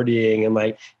partying,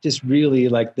 and just really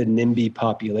the NIMBY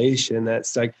population.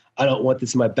 That's like, I don't want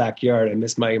this in my backyard. I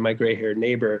miss my gray-haired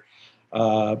neighbor.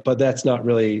 But that's not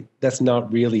really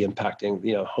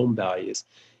impacting, home values.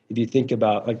 If you think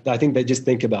about, I think they just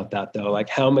think about that though,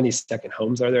 how many second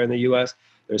homes are there in the U.S.?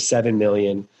 There's 7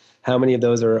 million. How many of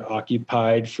those are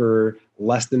occupied for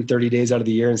less than 30 days out of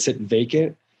the year and sit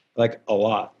vacant? A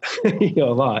lot, a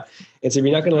lot. And so if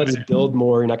you're not going to let us build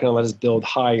more, you're not going to let us build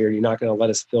higher, you're not going to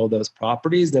let us fill those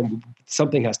properties, then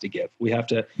something has to give. We have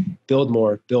to build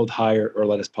more, build higher, or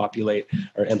let us populate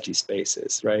our empty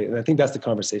spaces, right? And I think that's the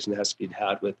conversation that has to be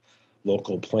had with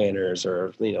local planners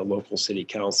or, local city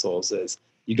councils is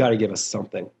you got to give us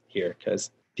something here because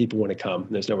people want to come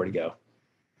and there's nowhere to go.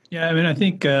 Yeah, I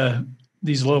think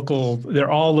these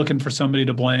they're all looking for somebody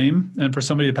to blame and for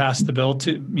somebody to pass the bill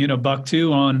to, buck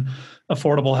to on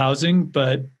affordable housing.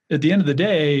 But at the end of the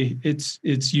day, it's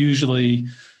usually,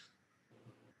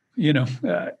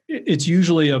 it's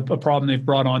usually a problem they've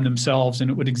brought on themselves,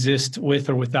 and it would exist with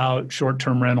or without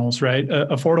short-term rentals, right?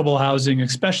 Affordable housing,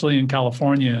 especially in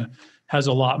California, has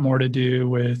a lot more to do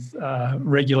with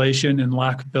regulation and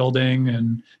lack of building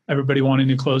and everybody wanting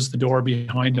to close the door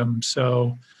behind them.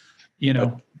 So,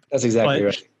 That's exactly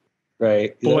right.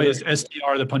 Right. Boy, is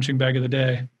STR the punching bag of the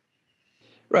day.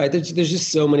 Right. There's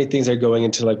just so many things that are going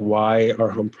into why our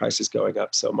home price is going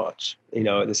up so much.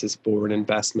 This is foreign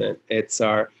investment. It's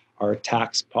our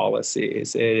tax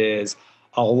policies. It is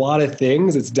a lot of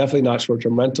things. It's definitely not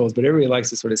short-term rentals, but everybody likes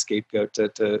to sort of scapegoat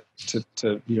to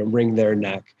wring their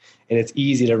neck. And it's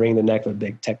easy to wring the neck of a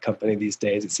big tech company these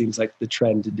days. It seems like the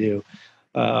trend to do,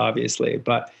 obviously.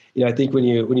 But I think when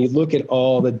you look at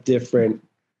all the different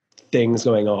things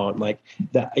going on,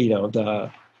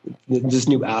 this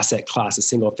new asset class of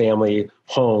single family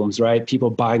homes, right? People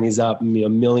buying these up,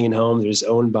 million homes are just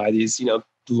owned by these,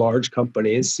 large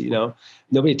companies,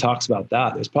 nobody talks about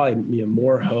that. There's probably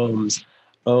more homes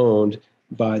owned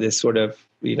by this sort of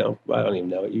I don't even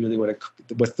know you really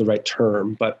what's the right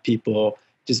term, but people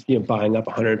just, buying up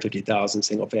 150,000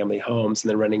 single family homes and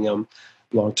then renting them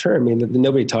long term. I mean,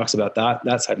 nobody talks about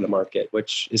that side of the market,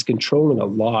 which is controlling a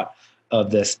lot of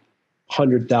this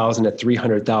 $100,000 to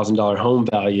 $300,000 home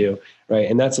value, right?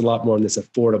 And that's a lot more in this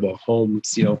affordable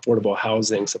homes, affordable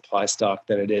housing supply stock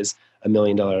than it is $1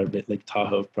 million Lake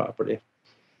Tahoe property.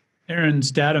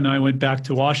 Aaron's dad and I went back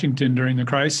to Washington during the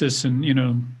crisis and,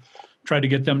 tried to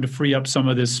get them to free up some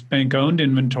of this bank-owned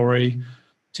inventory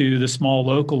to the small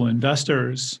local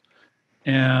investors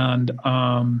and,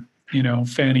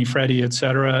 Fannie, Freddie, et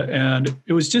cetera. And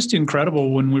it was just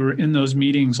incredible when we were in those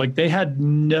meetings. Like, they had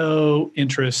no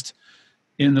interest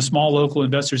in the small local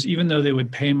investors, even though they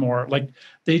would pay more. Like,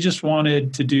 they just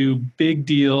wanted to do big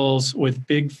deals with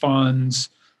big funds,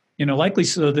 likely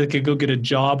so they could go get a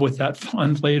job with that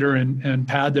fund later and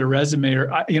pad their resume.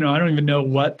 Or, I don't even know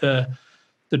what the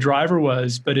driver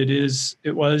was, but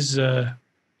it was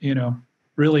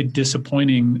really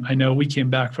disappointing. I know we came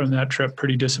back from that trip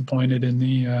pretty disappointed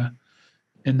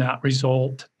in that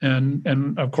result.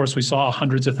 And of course we saw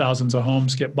hundreds of thousands of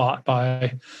homes get bought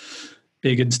by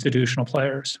big institutional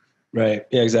players. Right.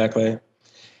 Yeah, exactly.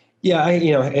 Yeah,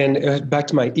 and back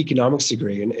to my economics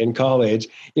degree in college,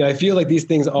 I feel like these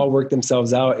things all work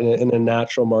themselves out in a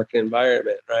natural market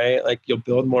environment, right? Like, you'll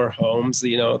build more homes,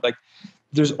 like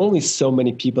there's only so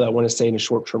many people that want to stay in a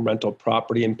short-term rental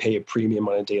property and pay a premium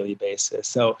on a daily basis.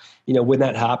 So, when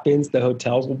that happens, the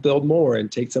hotels will build more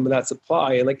and take some of that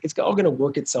supply. And it's all going to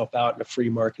work itself out in a free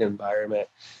market environment.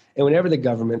 And whenever the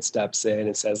government steps in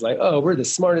and says oh, we're the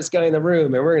smartest guy in the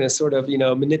room and we're going to sort of,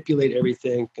 manipulate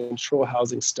everything, control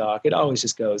housing stock, it always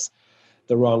just goes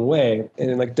the wrong way.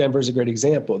 And Denver's a great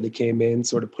example. They came in,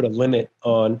 sort of put a limit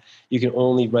on, you can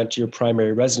only rent your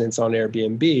primary residence on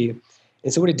Airbnb.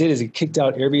 And so what it did is it kicked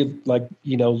out every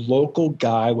local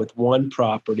guy with one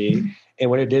property. And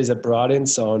what it did is it brought in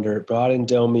Sonder, brought in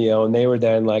Domio, and they were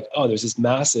then there's this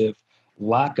massive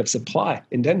lack of supply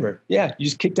in Denver. Yeah, you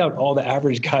just kicked out all the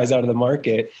average guys out of the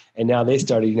market, and now they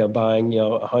started buying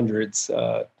hundreds,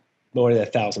 more than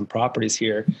 1,000 properties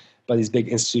here by these big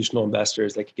institutional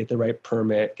investors that could get the right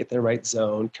permit, get the right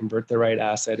zone, convert the right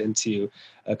asset into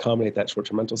accommodate that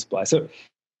short-term rental supply. So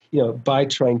by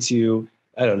trying to,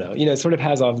 I don't know, it sort of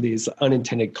has all of these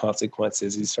unintended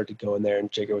consequences. You start to go in there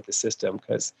and jigger with the system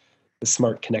because the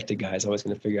smart connected guy is always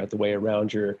going to figure out the way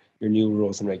around your new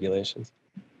rules and regulations.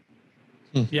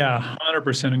 Yeah,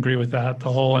 100% agree with that.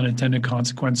 The whole unintended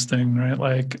consequence thing,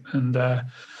 right? And the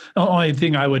only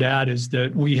thing I would add is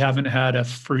that we haven't had a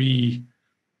free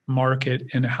market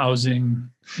in housing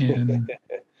in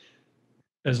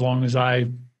as long as I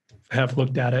have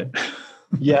looked at it.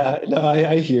 Yeah, no,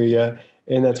 I hear you.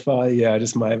 And that's probably,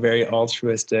 just my very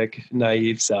altruistic,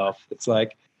 naive self. It's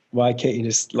why can't you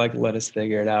just let us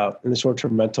figure it out? In the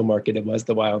short-term rental market, it was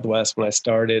the Wild West when I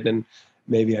started. And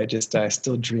maybe I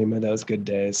still dream of those good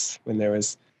days when there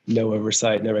was no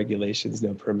oversight, no regulations,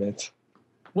 no permits.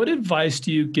 What advice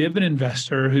do you give an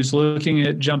investor who's looking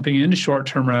at jumping into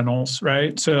short-term rentals,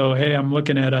 right? So, hey, I'm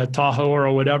looking at a Tahoe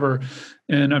or whatever,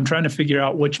 and I'm trying to figure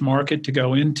out which market to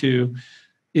go into.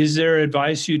 Is there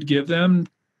advice you'd give them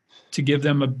to give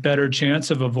them a better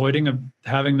chance of avoiding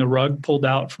having the rug pulled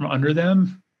out from under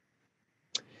them?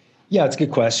 Yeah, it's a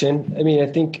good question. I mean, I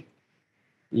think,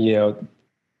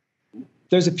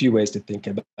 there's a few ways to think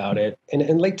about it.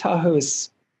 And Lake Tahoe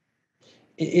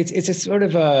it's a sort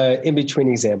of a in-between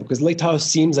example, because Lake Tahoe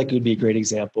seems like it would be a great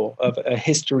example of a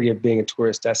history of being a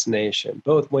tourist destination,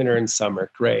 both winter and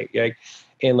summer. Great.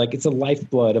 And it's a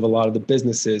lifeblood of a lot of the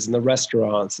businesses and the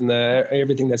restaurants and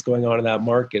everything that's going on in that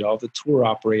market, all the tour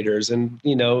operators and,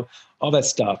 all that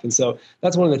stuff. And so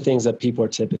that's one of the things that people are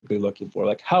typically looking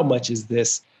for. How much is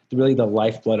this really the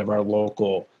lifeblood of our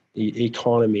local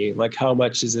economy? How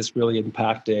much is this really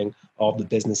impacting all the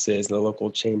businesses and the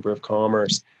local chamber of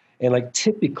commerce? And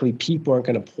typically people aren't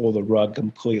going to pull the rug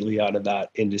completely out of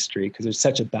that industry because there's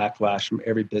such a backlash from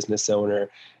every business owner,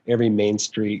 every Main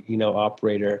Street,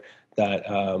 operator that,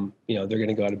 they're going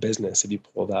to go out of business if you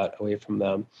pull that away from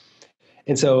them.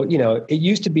 And so, it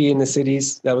used to be in the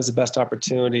cities, that was the best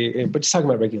opportunity, but just talking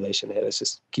about regulation, hey, let's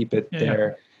just keep it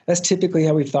there. That's typically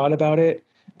how we thought about it.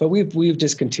 But we've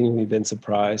just continually been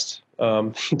surprised,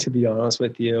 to be honest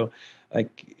with you.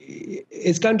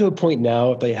 It's gotten to a point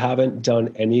now, if they haven't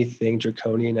done anything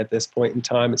draconian at this point in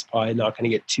time, it's probably not going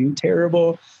to get too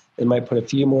terrible. They might put a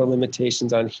few more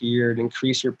limitations on here and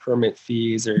increase your permit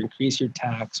fees or increase your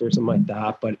tax or something like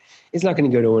that, but it's not going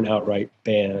to go to an outright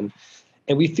ban.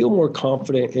 And we feel more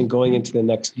confident in going into the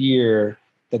next year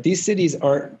that these cities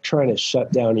aren't trying to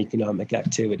shut down economic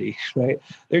activity, right?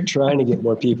 They're trying to get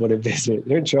more people to visit.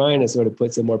 They're trying to sort of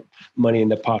put some more money in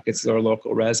the pockets of our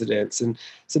local residents. And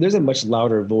so there's a much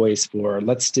louder voice for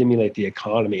let's stimulate the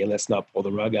economy and let's not pull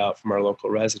the rug out from our local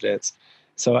residents.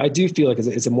 So I do feel like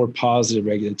it's a more positive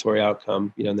regulatory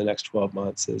outcome, in the next 12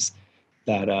 months is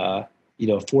that,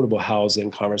 affordable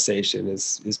housing conversation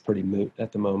is pretty moot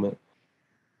at the moment.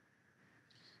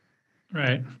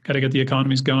 Right. Got to get the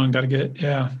economies going. Got to get,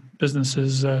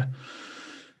 businesses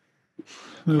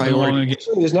moving along again.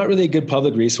 There's not really a good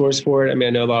public resource for it. I mean,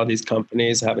 I know a lot of these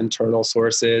companies have internal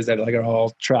sources that are all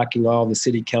tracking all the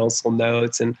city council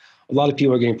notes. And a lot of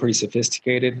people are getting pretty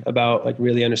sophisticated about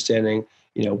really understanding,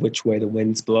 which way the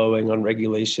wind's blowing on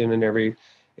regulation in every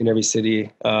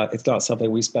city. It's not something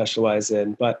we specialize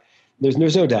in, but there's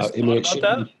no doubt. I mean, it should be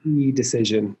a key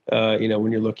decision,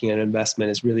 when you're looking at an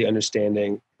investment, is really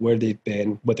understanding where they've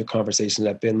been, what the conversations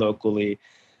have been locally,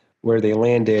 where they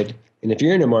landed. And if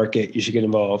you're in a market, you should get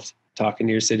involved, talking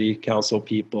to your city council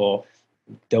people,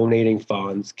 donating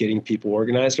funds, getting people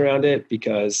organized around it,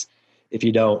 because if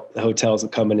you don't, the hotels will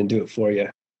come in and do it for you.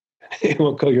 It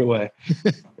won't go your way.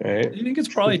 Right? Do you think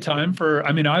it's probably time for,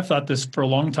 I've thought this for a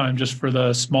long time, just for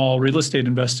the small real estate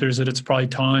investors, that it's probably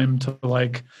time to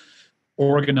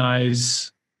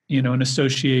organize, an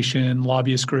association,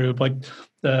 lobbyist group,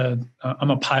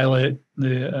 I'm a pilot,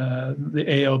 the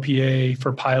ALPA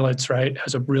for pilots, right,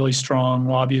 has a really strong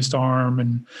lobbyist arm,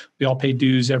 and we all pay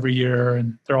dues every year,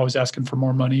 and they're always asking for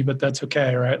more money, but that's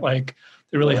okay, right?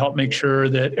 They really help make sure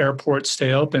that airports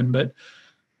stay open. But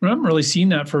I haven't really seen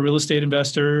that for real estate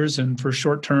investors and for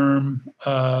short-term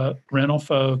rental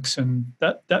folks, and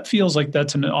that feels like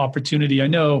that's an opportunity. I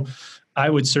know I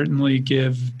would certainly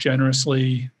give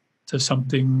generously to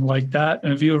something like that.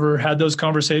 Have you ever had those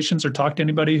conversations or talked to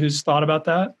anybody who's thought about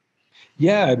that?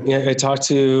 Yeah, I talked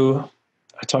to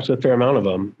a fair amount of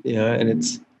them. And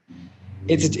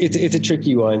it's a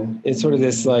tricky one. It's sort of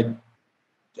this I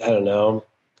don't know,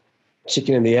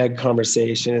 chicken and the egg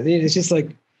conversation. It's just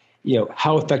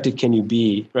how effective can you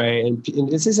be, right? And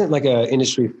this isn't like an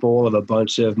industry full of a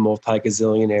bunch of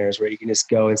multi-gazillionaires where you can just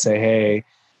go and say, hey,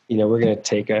 we're going to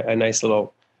take a nice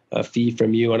little fee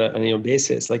from you on an annual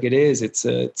basis.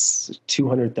 It's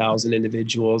 200,000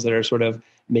 individuals that are sort of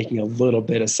making a little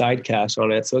bit of side cash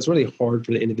on it. So it's really hard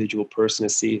for the individual person to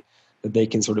see that they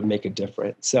can sort of make a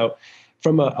difference. So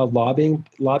from a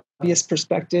lobbyist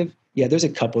perspective, yeah, there's a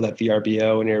couple that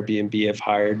VRBO and Airbnb have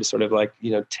hired to sort of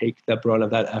take the brunt of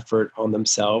that effort on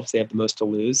themselves. They have the most to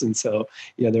lose. And so,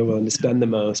 they're willing to spend the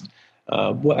most.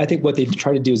 I think what they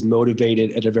try to do is motivate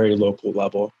it at a very local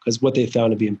level, because what they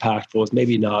found to be impactful is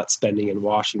maybe not spending in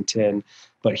Washington,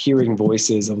 but hearing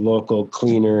voices of local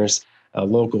cleaners,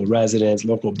 local residents,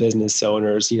 local business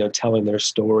owners, telling their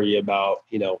story about,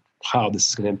 how this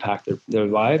is going to impact their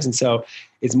lives. And so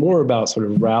it's more about sort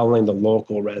of rallying the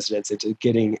local residents into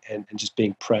getting and just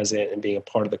being present and being a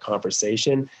part of the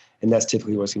conversation. And that's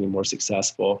typically what's going to be more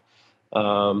successful.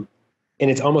 And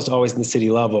it's almost always in the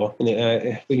city level.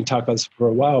 And we can talk about this for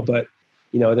a while, but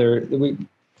there's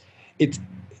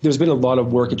been a lot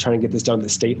of work at trying to get this done at the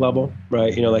state level,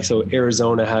 right? So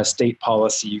Arizona has state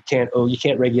policy. You can't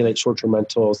regulate short-term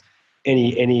rentals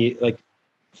any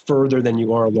further than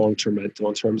you are a long-term rental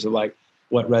in terms of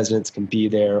what residents can be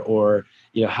there, or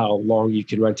how long you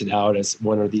can rent it out as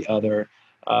one or the other.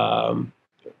 And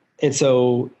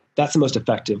so that's the most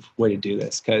effective way to do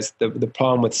this, because the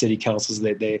problem with city councils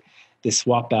is they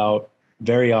swap out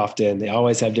very often. They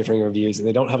always have differing reviews, and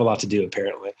they don't have a lot to do,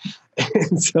 apparently.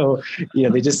 And so,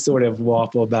 they just sort of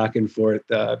waffle back and forth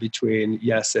between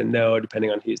yes and no,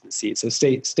 depending on who's in the seat. So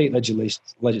state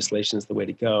legislation is the way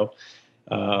to go.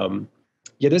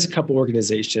 There's a couple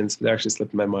organizations that actually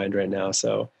slipped in my mind right now.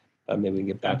 So maybe we can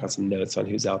get back on some notes on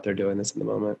who's out there doing this in the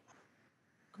moment.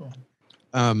 Cool.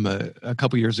 A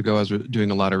couple years ago, I was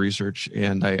doing a lot of research,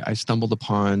 and I stumbled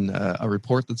upon a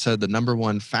report that said the number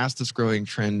one fastest growing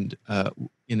trend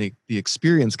in the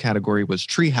experience category was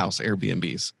treehouse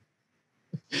Airbnbs.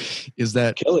 Is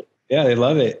that... Kill it. Yeah, they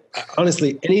love it.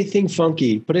 Honestly, anything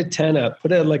funky, put a tent up,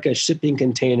 put a shipping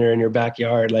container in your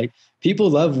backyard. People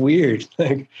love weird.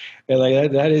 That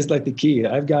is the key.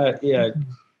 I've got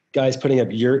guys putting up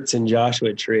yurts in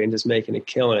Joshua Tree and just making a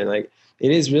killing.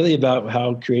 It is really about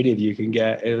how creative you can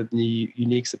get with the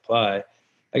unique supply.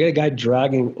 I got a guy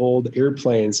dragging old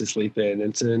airplanes to sleep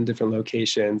in different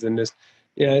locations, and just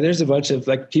there's a bunch of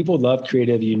people love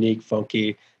creative, unique,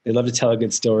 funky. They love to tell a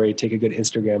good story, take a good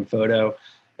Instagram photo,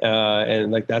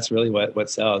 and that's really what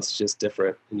sells. It's just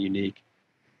different and unique.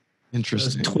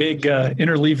 Interesting. Those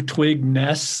interleaved twig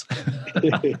nests.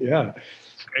 Yeah.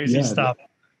 Crazy stuff.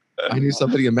 I knew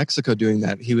somebody in Mexico doing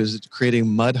that. He was creating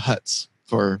mud huts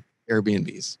for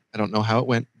Airbnbs. I don't know how it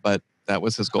went, but that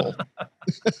was his goal.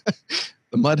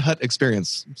 The mud hut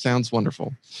experience sounds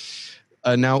wonderful.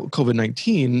 Now,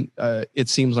 COVID-19, it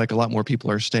seems like a lot more people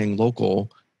are staying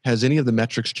local. Has any of the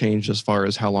metrics changed as far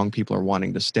as how long people are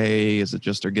wanting to stay? Is it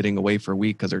just they're getting away for a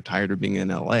week because they're tired of being in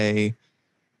LA?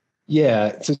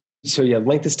 Yeah. So yeah,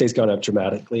 length of stay's gone up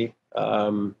dramatically.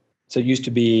 So it used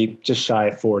to be just shy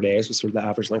of 4 days was sort of the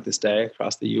average length of stay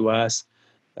across the US.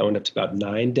 That went up to about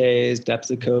 9 days, depths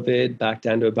of COVID, back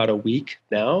down to about a week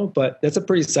now. But that's a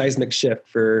pretty seismic shift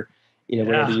for,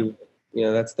 wherever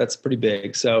that's pretty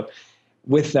big. So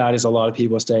with that is a lot of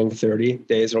people staying 30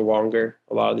 days or longer.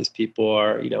 A lot of these people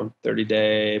are,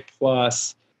 30-day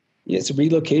plus. It's a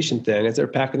relocation thing. As they're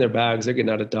packing their bags, they're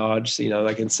getting out of Dodge.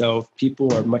 And so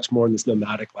people are much more in this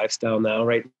nomadic lifestyle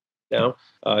right now,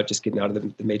 just getting out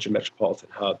of the major metropolitan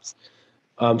hubs.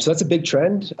 So that's a big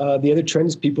trend. The other trend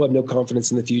is people have no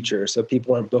confidence in the future. So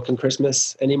people aren't booking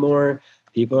Christmas anymore.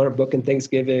 People aren't booking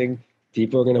Thanksgiving.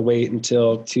 People are going to wait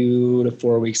until 2 to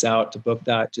 4 weeks out to book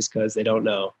that just because they don't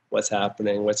know what's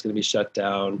happening, what's going to be shut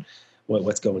down,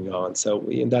 what's going on. So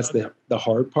that's the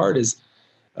hard part is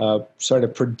trying to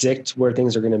predict where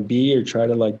things are going to be or try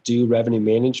to do revenue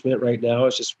management right now.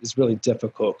 It's really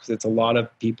difficult because it's a lot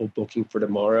of people booking for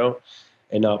tomorrow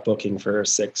and not booking for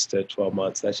 6 to 12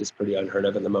 months. That's just pretty unheard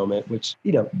of in the moment, which,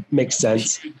 makes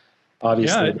sense.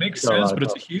 Obviously, yeah, it makes sense, but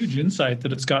it's a huge insight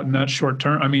that it's gotten that short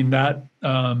term. I mean, that,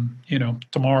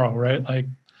 tomorrow, right? Like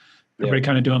everybody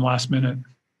kind of doing last minute.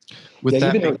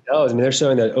 Even hotels, they're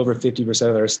showing that over 50%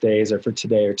 of their stays are for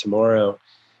today or tomorrow.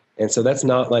 And so that's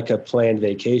not like a planned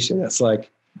vacation. That's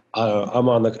like, I'm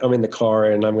in the car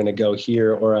and I'm going to go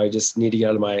here, or I just need to get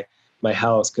out of my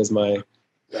house because my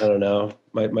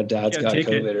dad's got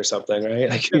COVID or something, right?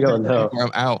 Like, you don't know.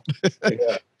 I'm out.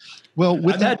 Yeah. Well,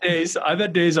 I've had days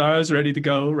I was ready to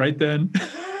go right then.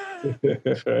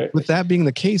 Right. With that being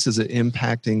the case, is it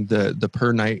impacting the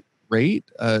per night rate?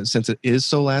 Since it is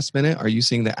so last minute, are you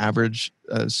seeing the average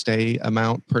stay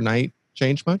amount per night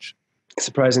change much?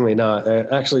 Surprisingly not.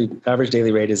 Actually, average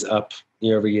daily rate is up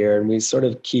year over year. And we sort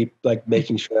of keep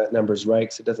making sure that number's right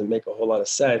because it doesn't make a whole lot of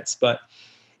sense. But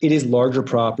it is larger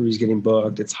properties getting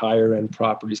booked. It's higher end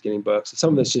properties getting booked. So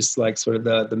some of it's just sort of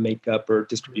the makeup or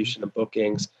distribution of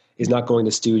bookings is not going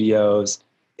to studios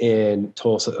in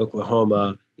Tulsa,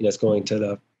 Oklahoma. It's going to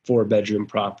the 4-bedroom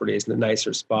properties and the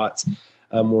nicer spots,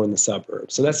 more in the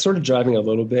suburbs. So that's sort of driving a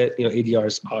little bit. ADR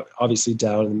is obviously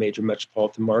down in the major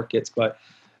metropolitan markets, but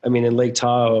in Lake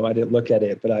Tahoe, I didn't look at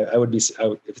it, but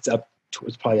if it's up,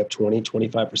 it's probably up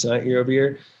 20-25% year over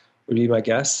year would be my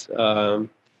guess.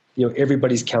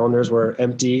 Everybody's calendars were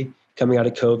empty coming out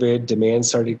of COVID.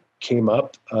 Demand came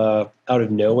up out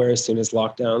of nowhere as soon as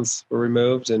lockdowns were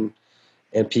removed, and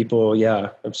people,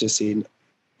 I've just seen,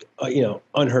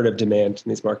 unheard of demand in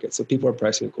these markets. So people are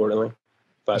pricing accordingly.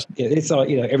 But it's all,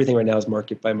 everything right now is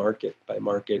market by market by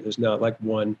market. There's not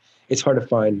one. It's hard to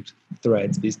find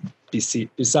threads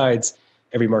besides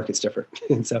every market's different.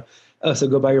 And so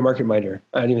go buy your Market Minder.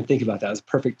 I didn't even think about that. It was a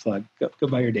perfect plug. Go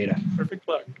buy your data. Perfect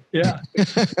plug. Yeah.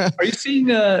 Are you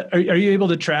seeing? Are you able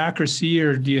to track or see,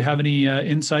 or do you have any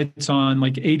insights on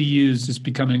ADUs is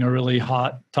becoming a really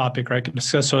hot topic, right?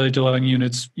 Accessory dwelling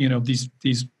units.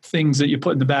 These things that you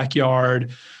put in the backyard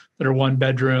that are 1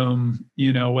 bedroom.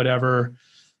 Whatever.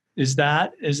 Is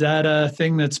that a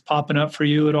thing that's popping up for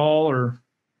you at all, or?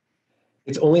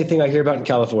 It's the only thing I hear about in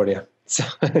California. So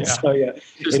yeah,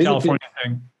 just a California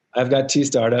thing. I've got 2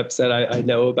 startups that I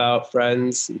know about,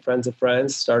 friends of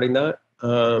friends starting that.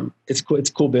 It's cool. It's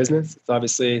cool business. It's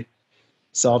obviously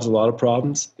solves a lot of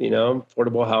problems.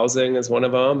 Affordable housing is one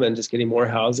of them, and just getting more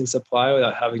housing supply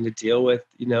without having to deal with,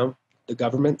 the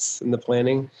governments and the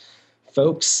planning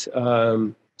folks.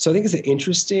 So I think it's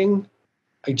interesting.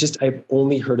 I've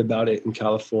only heard about it in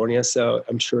California, so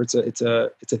I'm sure it's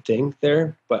a thing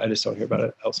there, but I just don't hear about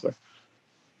it elsewhere.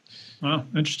 Well,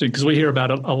 interesting, because we hear about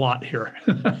it a lot here.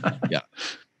 Yeah.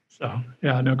 So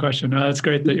yeah, no question. No, that's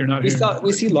great that you're not here.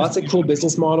 We see lots of cool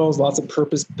business models, lots of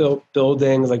purpose-built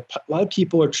buildings. A lot of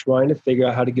people are trying to figure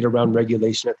out how to get around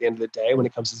regulation at the end of the day when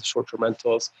it comes to the short-term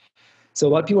rentals. So a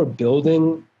lot of people are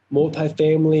building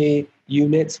multifamily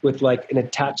units with an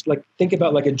attached, think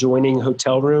about adjoining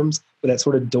hotel rooms with that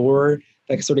sort of door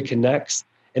that sort of connects,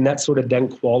 and that sort of then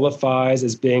qualifies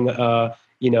as being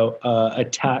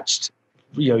attached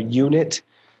unit,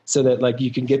 so that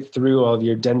you can get through all of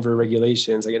your Denver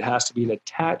regulations. It has to be an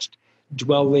attached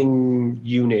dwelling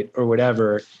unit or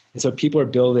whatever. And so people are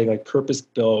building purpose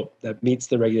built that meets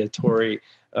the regulatory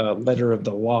letter of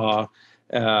the law,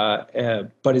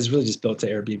 but is really just built to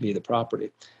Airbnb the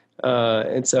property.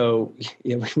 And so,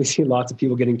 we see lots of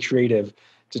people getting creative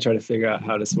to try to figure out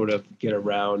how to sort of get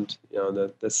around,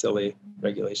 the silly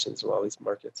regulations in all these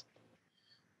markets.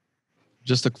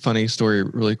 Just a funny story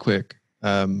really quick.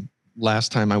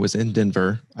 Last time I was in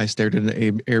Denver, I stayed at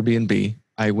an Airbnb.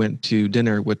 I went to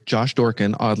dinner with Josh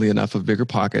Dorkin, oddly enough, of Bigger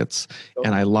Pockets,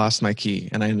 and I lost my key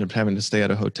and I ended up having to stay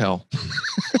at a hotel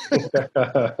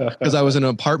because I was in an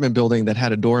apartment building that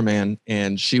had a doorman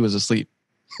and she was asleep.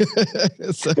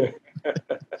 So,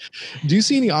 do you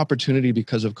see any opportunity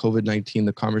because of COVID-19,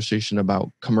 the conversation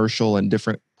about commercial and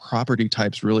different property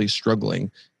types really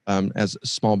struggling as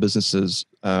small businesses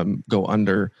go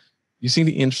under? You see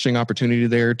any interesting opportunity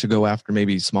there to go after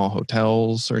maybe small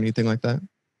hotels or anything like that?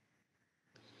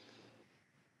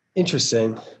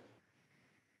 Interesting.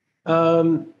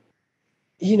 And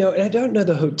I don't know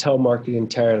the hotel market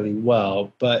entirely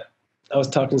well, but I was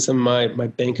talking to some of my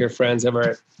banker friends over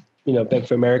at, Bank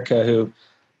of America who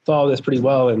follow this pretty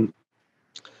well. And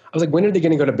I was like, when are they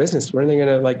going to go to business? When are they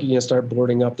going to, start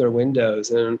boarding up their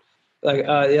windows? And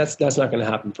that's not going to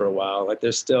happen for a while. Like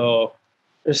this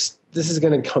is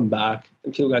going to come back,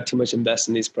 and people got too much invest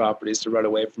in these properties to run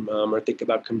away from them or think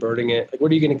about converting it. Like,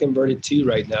 what are you going to convert it to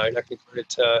right now? You're not going to convert it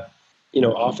to,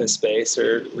 office space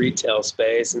or retail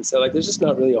space. And so there's just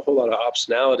not really a whole lot of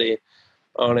optionality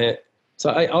on it. So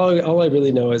all I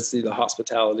really know is the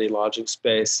hospitality lodging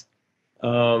space. I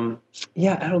don't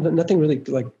know. Nothing really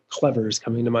clever is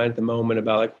coming to mind at the moment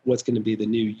about what's going to be the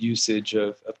new usage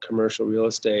of commercial real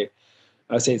estate.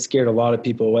 I would say it scared a lot of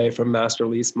people away from master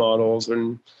lease models,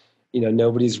 and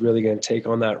nobody's really going to take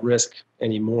on that risk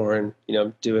anymore. And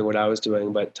doing what I was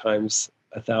doing, but times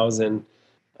 1,000.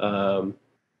 Nobody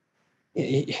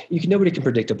can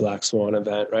predict a black swan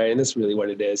event, right? And that's really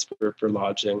what it is for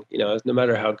lodging. No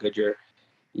matter how good your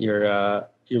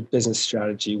business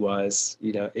strategy was,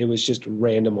 it was just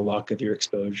random luck of your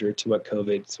exposure to what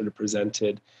COVID sort of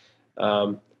presented.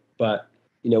 But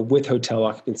with hotel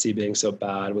occupancy being so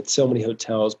bad, with so many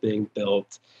hotels being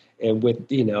built, and with,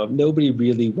 nobody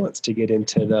really wants to get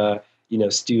into the,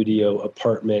 studio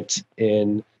apartment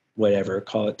in whatever,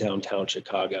 call it downtown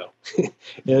Chicago.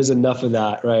 There's enough of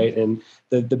that, right? And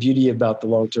the beauty about the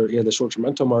long-term, the short-term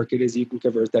rental market is you can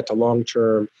convert that to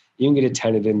long-term. You can get a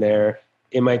tenant in there.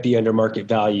 It might be under market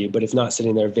value, but it's not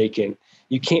sitting there vacant.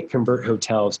 You can't convert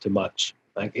hotels to much.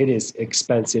 Like, it is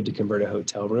expensive to convert a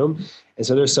hotel room. And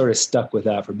so they're sort of stuck with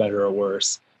that for better or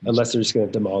worse, unless they're just going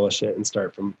to demolish it and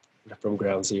start from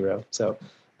ground zero. So,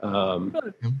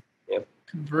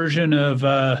 Conversion of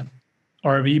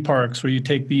RV parks where you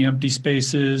take the empty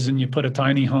spaces and you put a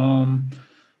tiny home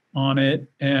on it,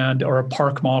 or a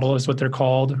park model is what they're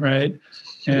called, right?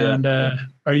 And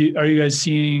are you guys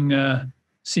seeing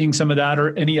some of that,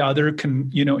 or any other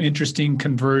interesting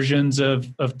conversions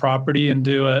of property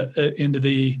into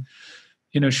the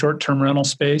short-term rental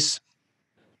space?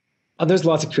 There's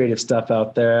lots of creative stuff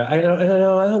out there. I don't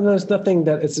know. There's nothing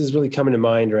that is really coming to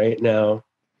mind right now.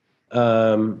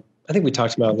 I think we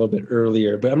talked about it a little bit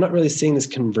earlier, but I'm not really seeing this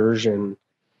conversion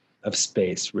of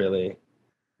space really.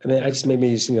 I mean, I just maybe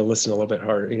just need to listen a little bit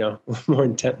harder, more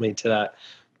intently to that.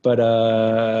 But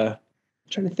I'm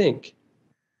trying to think.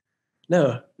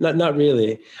 No, not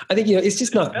really. I think, it's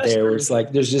just not there. Where it's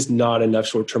like, there's just not enough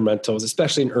short-term rentals,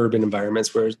 especially in urban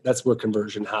environments that's where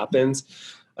conversion happens.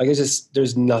 Like,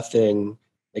 there's nothing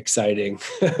exciting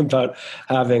about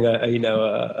having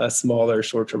a smaller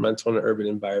short-term rental in an urban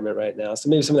environment right now. So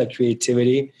maybe some of that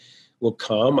creativity will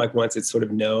come, once it's sort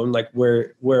of known,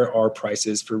 where are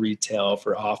prices for retail,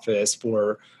 for office,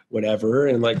 for whatever.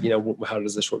 And how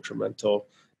does the short-term rental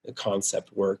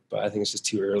concept work? But I think it's just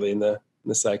too early in the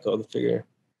cycle to figure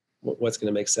what's going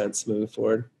to make sense moving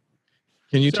forward.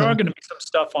 There are going to be some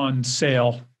stuff on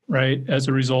sale, right? As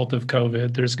a result of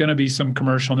COVID, there's going to be some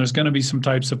commercial, and there's going to be some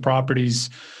types of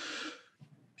properties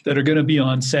that are going to be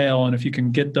on sale. And if you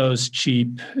can get those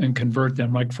cheap and convert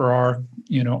them, like for our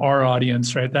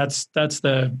audience, right? That's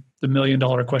the $1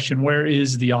 million question. Where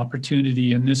is the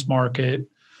opportunity in this market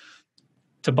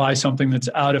to buy something that's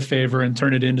out of favor and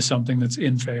turn it into something that's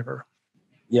in favor?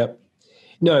 Yep.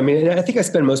 No, I mean, I think I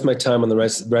spend most of my time on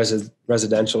the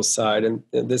residential side. And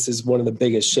this is one of the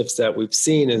biggest shifts that we've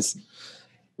seen is,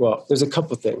 well, there's a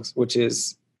couple of things, which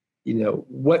is,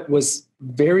 what was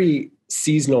very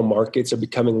seasonal markets are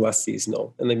becoming less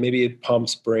seasonal. And maybe Palm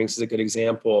Springs is a good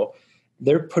example.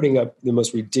 They're putting up the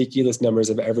most ridiculous numbers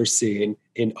I've ever seen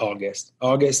in August.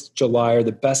 August, July are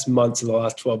the best months of the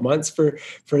last 12 months for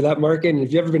that market. And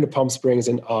if you've ever been to Palm Springs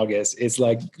in August, it's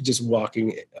like just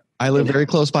walking. I live very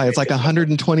close by. It's like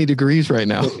 120 degrees right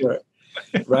now.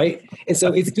 right? And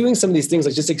so it's doing some of these things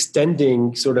like just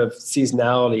extending sort of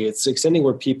seasonality. It's extending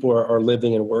where people are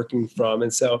living and working from.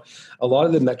 And so a lot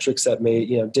of the metrics that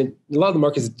a lot of the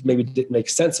markets maybe didn't make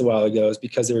sense a while ago is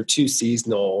because they were too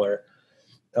seasonal. Or,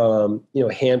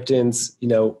 Hamptons,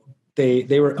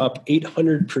 they were up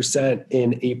 800%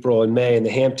 in April and May in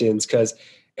the Hamptons because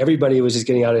everybody was just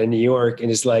getting out of New York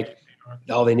and it's like,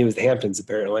 all they knew was the Hamptons,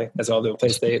 apparently. That's all the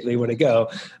place they want to go.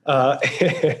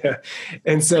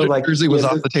 And so Jersey was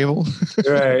off the table.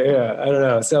 Right. Yeah. I don't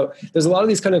know. So there's a lot of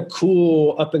these kind of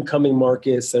cool up and coming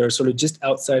markets that are sort of just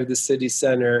outside of the city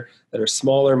center, that are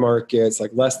smaller markets,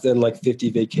 like less than 50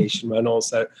 vacation rentals,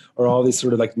 that are all these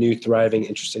sort of new, thriving,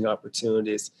 interesting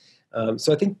opportunities.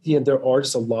 So I think there are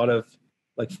just a lot of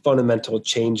fundamental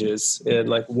changes in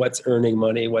what's earning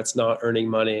money, what's not earning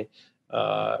money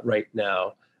right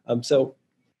now. So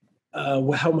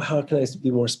how can I be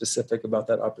more specific about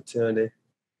that opportunity?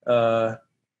 And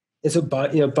so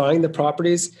buying the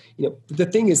properties, the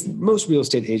thing is most real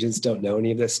estate agents don't know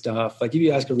any of this stuff. If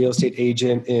you ask a real estate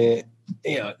agent,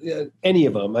 any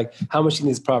of them, how much do you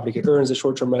think this property earns a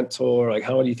short-term rental, or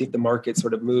how do you think the market's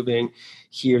sort of moving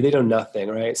here? They know nothing,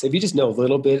 right? So if you just know a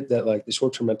little bit that the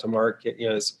short-term rental market,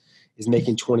 is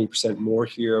making 20% more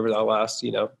here over the last,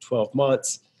 12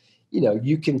 months,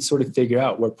 you can sort of figure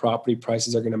out where property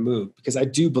prices are going to move, because I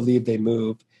do believe they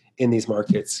move in these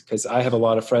markets, because I have a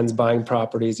lot of friends buying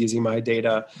properties using my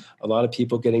data, a lot of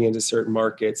people getting into certain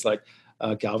markets like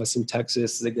Galveston,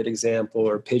 Texas is a good example,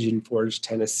 or Pigeon Forge,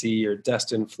 Tennessee, or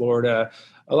Destin, Florida.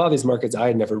 A lot of these markets I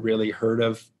had never really heard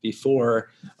of before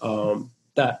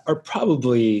that are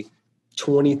probably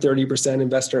 20, 30%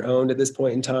 investor owned at this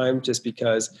point in time, just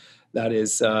because that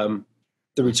is the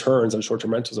returns on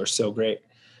short-term rentals are so great.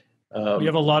 We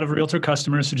have a lot of realtor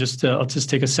customers who I'll just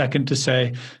take a second to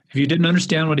say, if you didn't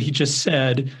understand what he just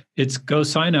said, it's go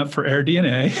sign up for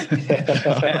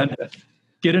AirDNA and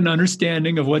get an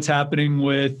understanding of what's happening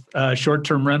with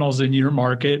short-term rentals in your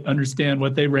market, understand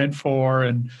what they rent for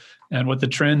and what the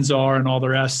trends are and all the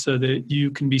rest, so that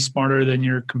you can be smarter than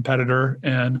your competitor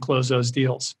and close those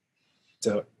deals.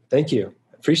 So thank you.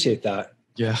 Appreciate that.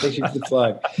 Yeah. Thank you for the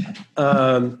plug.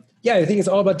 Yeah, I think it's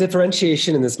all about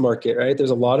differentiation in this market, right? There's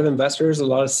a lot of investors, a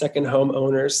lot of second home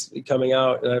owners coming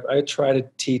out. And I try to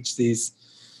teach these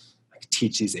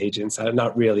agents,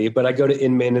 not really, but I go to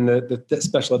Inman and the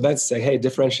special events and say, hey,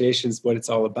 differentiation is what it's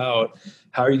all about.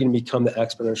 How are you going to become the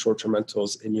expert on short-term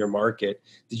rentals in your market?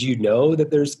 Did you know that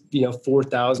there's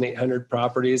 4,800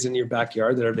 properties in your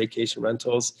backyard that are vacation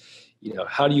rentals?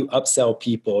 How do you upsell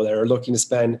people that are looking to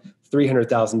spend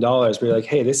 $300,000? Where you're like,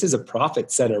 hey, this is a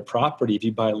profit center property. If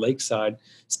you buy Lakeside,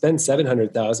 spend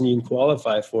 $700,000, you can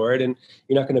qualify for it, and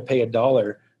you're not going to pay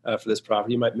 $1 for this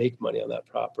property. You might make money on that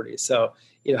property. So,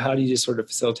 how do you just sort of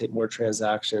facilitate more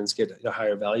transactions, get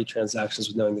higher value transactions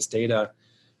with knowing this data?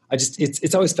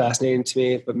 It's always fascinating to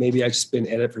me, but maybe I've just been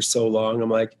at it for so long. I'm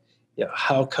like,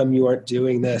 how come you aren't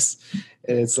doing this?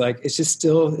 And it's like, it's just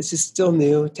still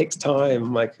new. It takes time.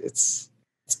 I'm like, it's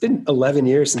been 11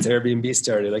 years since Airbnb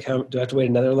started. How do I have to wait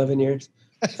another 11 years?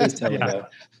 Please tell me that.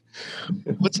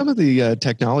 What's some of the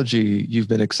technology you've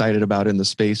been excited about in the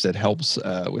space that helps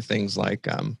with things like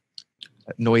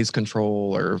noise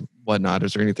control or whatnot?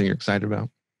 Is there anything you're excited about?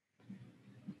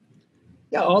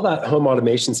 Yeah, all that home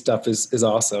automation stuff is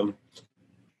awesome.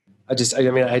 I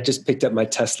just picked up my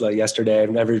Tesla yesterday.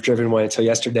 I've never driven one until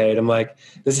yesterday. And I'm like,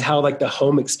 this is how the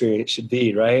home experience should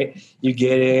be, right? You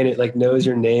get in, it knows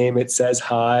your name. It says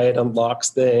hi, it unlocks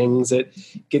things. It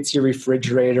gets your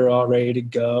refrigerator all ready to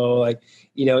go. It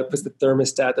puts the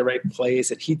thermostat at the right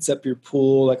place. It heats up your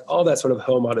pool. All that sort of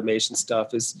home automation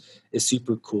stuff is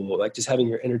super cool. Just having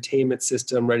your entertainment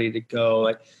system ready to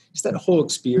go. Just that whole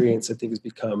experience, I think, has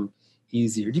become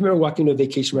easier. Do you remember walking to a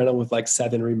vacation rental with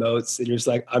 7 remotes and you're just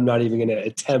like, I'm not even going to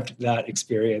attempt that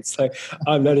experience.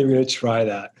 I'm not even going to try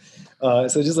that.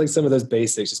 So just some of those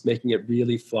basics, just making it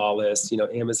really flawless,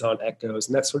 Amazon Echoes,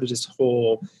 and that sort of just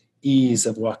whole ease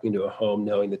of walking into a home,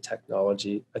 knowing the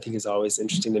technology, I think is always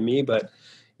interesting to me, but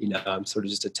I'm sort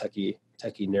of just a techie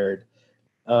nerd.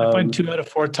 I find 2 out of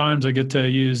 4 times I get to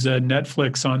use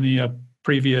Netflix on the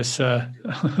previous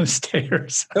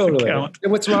stayers. Totally. Account.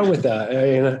 And what's wrong with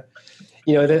that?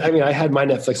 I had my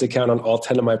Netflix account on all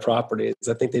 10 of my properties.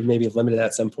 I think they've maybe limited that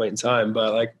at some point in time,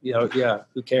 but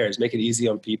who cares? Make it easy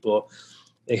on people.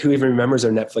 Who even remembers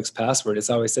their Netflix password? It's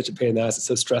always such a pain in the ass. It's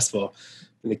so stressful.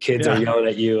 And the kids are yelling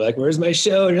at you, where's my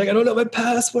show? And you're like, I don't know my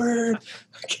password.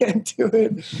 I can't do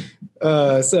it.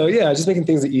 Just making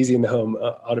things easy in the home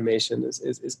automation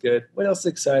is good. What else is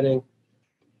exciting?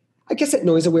 I guess that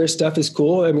noise aware stuff is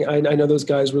cool. I know those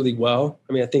guys really well.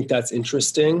 I think that's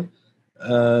interesting.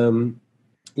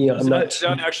 Does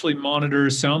that actually monitor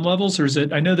sound levels, or is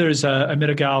it? I know there's I met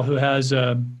a gal who has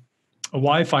a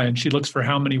Wi-Fi, and she looks for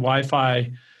how many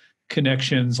Wi-Fi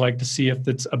connections, like to see if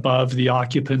it's above the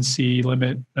occupancy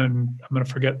limit. And I'm going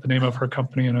to forget the name of her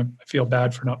company, and I feel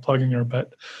bad for not plugging her.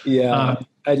 But yeah,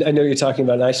 I know you're talking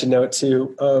about, and I should know it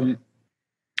too.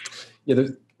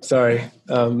 Sorry.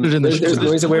 There's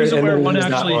noise aware one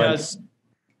actually has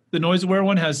the noise aware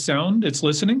one has sound. It's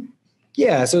listening.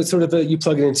 Yeah, so it's sort of you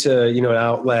plug it into an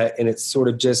outlet, and it's sort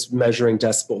of just measuring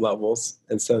decibel levels.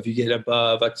 And so if you get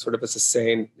above like sort of a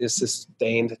sustained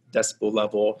decibel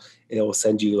level, it will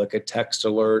send you like a text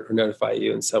alert or notify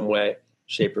you in some way,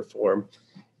 shape, or form.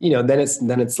 Then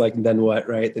it's like, then what,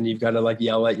 right? Then you've got to like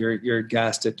yell at your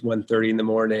guest at 1:30 in the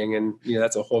morning, and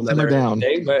that's a whole nother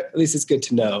thing. But at least it's good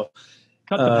to know.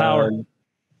 Cut the power.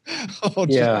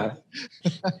 Yeah.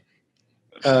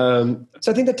 So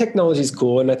I think the technology is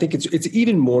cool, and I think it's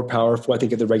even more powerful, I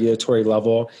think, at the regulatory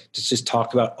level, to just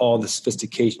talk about all the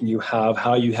sophistication you have,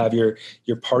 how you have your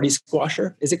party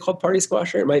squasher. Is it called party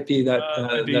squasher? It might be that.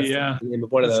 The name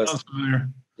of one of those. Sounds familiar.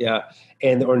 Yeah,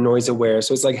 or noise aware.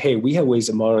 So it's like, hey, we have ways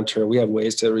to monitor. We have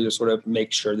ways to really sort of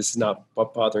make sure this is not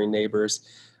bothering neighbors,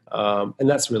 and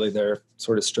that's really their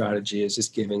sort of strategy, is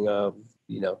just giving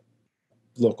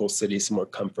local cities some more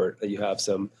comfort that you have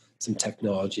some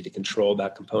technology to control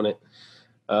that component.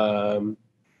 I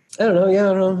don't know. Yeah,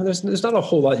 I don't know. There's not a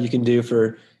whole lot you can do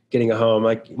for getting a home.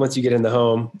 Like once you get in the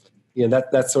home,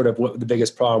 that's sort of what the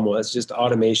biggest problem was, just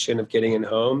automation of getting in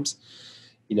homes.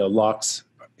 Locks,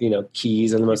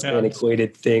 keys are the most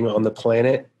antiquated thing on the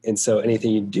planet. And so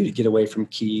anything you do to get away from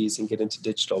keys and get into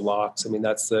digital locks, I mean,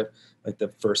 that's the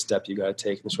first step you got to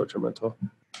take in the short-term rental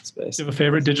space. Do you have a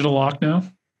favorite digital lock now?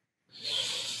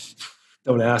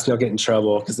 Don't ask me, I'll get in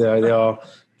trouble, because they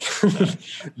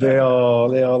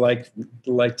all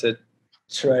like to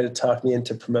try to talk me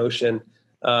into promotion.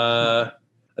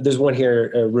 There's one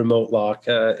here, a remote lock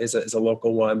is a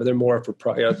local one, but they're more for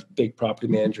big property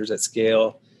managers at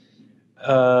scale.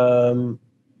 There's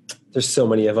so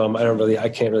many of them. I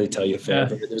can't really tell you a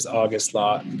favorite. There's August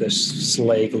lock, the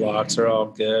Schlage locks are all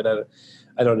good.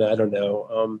 I don't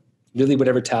know. Really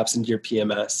whatever taps into your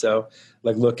PMS. So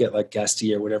like look at like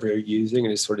Guesty or whatever you're using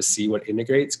and just sort of see what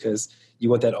integrates, because you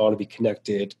want that all to be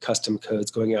connected, custom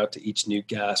codes going out to each new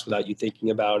guest without you thinking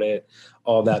about it,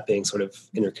 all that being sort of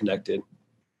interconnected.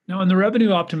 Now on the revenue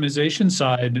optimization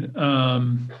side,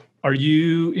 are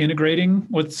you integrating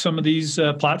with some of these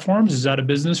platforms? Is that a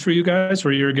business for you guys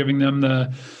where you're giving them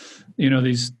the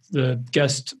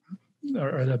guest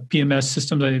or the PMS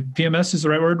system? The PMS is the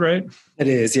right word, right? It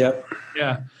is. Yep.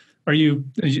 Yeah. Are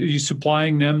you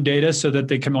supplying them data so that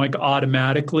they can like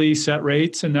automatically set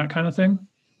rates and that kind of thing?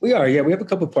 We are. Yeah. We have a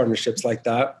couple of partnerships like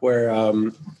that where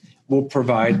we'll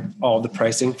provide all the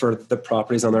pricing for the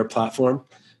properties on our platform.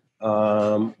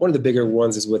 One of the bigger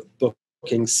ones is with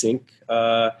Booking Sync,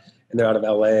 and they're out of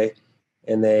LA,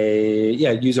 and they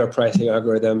use our pricing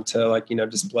algorithm to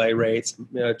display rates,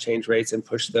 change rates, and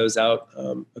push those out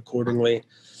accordingly.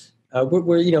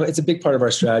 We're it's a big part of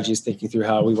our strategy is thinking through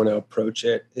how we want to approach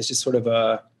it. It's just sort of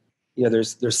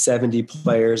there's 70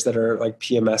 players that are like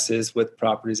PMSs with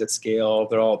properties at scale.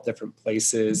 They're all different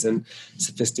places and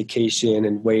sophistication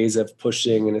and ways of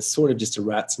pushing, and it's sort of just a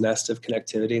rat's nest of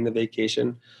connectivity in the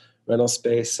vacation rental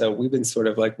space. So we've been sort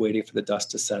of like waiting for the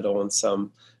dust to settle on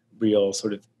some real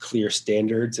sort of clear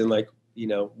standards and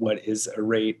what is a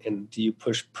rate, and do you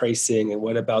push pricing, and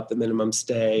what about the minimum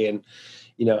stay, and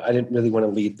I didn't really want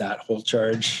to lead that whole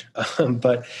charge,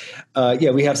 but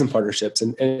we have some partnerships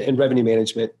and revenue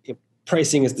management.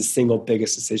 Pricing is the single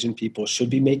biggest decision people should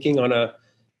be making on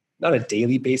not a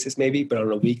daily basis maybe, but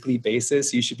on a weekly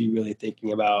basis. You should be really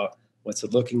thinking about what's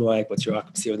it looking like, what's your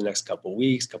occupancy over the next couple of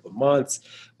weeks, couple of months,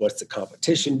 what's the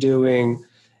competition doing,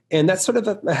 and that's sort of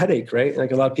a headache, right?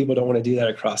 Like a lot of people don't want to do that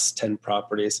across 10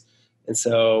 properties. And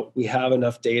so we have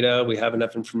enough data, we have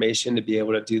enough information to be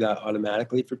able to do that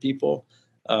automatically for people.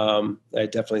 I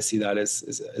definitely see that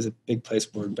as a big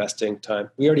place where we're investing time.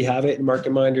 We already have it in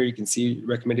MarketMinder. You can see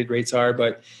recommended rates are,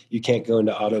 but you can't go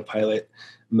into autopilot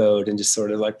mode and just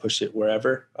sort of like push it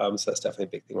wherever. So that's definitely a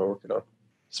big thing we're working on.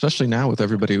 Especially now with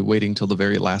everybody waiting till the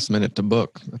very last minute to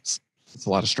book. It's a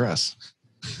lot of stress.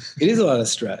 It is a lot of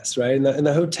stress, right? And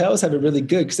the hotels have it really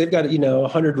good because they've got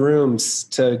 100 rooms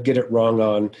to get it wrong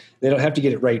on. They don't have to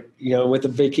get it right. With the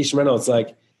vacation rental, it's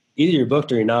like either you're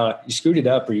booked or you're not. You screwed it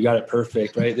up or you got it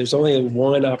perfect, right? There's only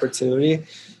one opportunity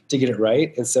to get it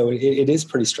right, and so it is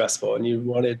pretty stressful. And you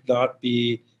want it not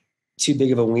be too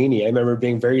big of a weenie. I remember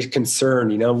being very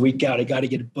concerned. Week out, I got to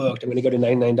get it booked. I'm going to go to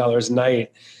 $99 a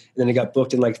night. then it got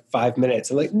booked in like 5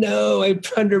 minutes. I'm like, no, I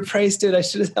underpriced it. I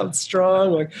should have held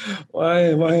strong. Like, why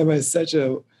am I such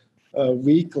a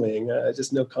weakling?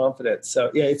 Just no confidence.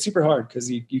 So yeah, it's super hard because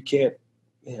you can't,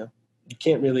 you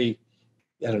can't really,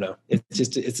 I don't know.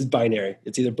 It's binary.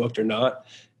 It's either booked or not.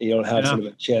 And you don't have sort of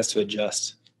a chance to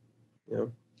adjust.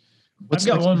 I've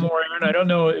got one more, Aaron. I don't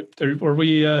know if are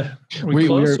we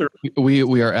close?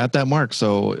 We are at that mark.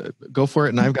 So go for it.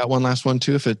 And I've got one last one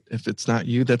too. If it's not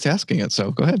you that's asking it, so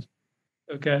go ahead.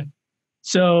 Okay.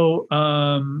 So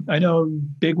I know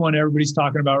big one everybody's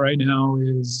talking about right now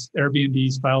is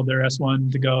Airbnb's filed their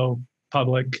S1 to go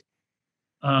public.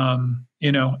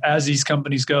 As these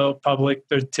companies go public,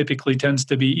 there typically tends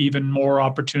to be even more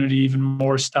opportunity, even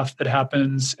more stuff that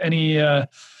happens. Anything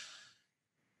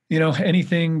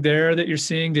there that you're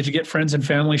seeing? Did you get friends and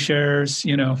family shares?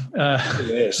 I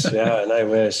wish, yeah, and I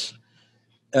wish.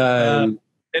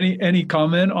 Any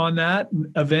comment on that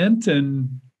event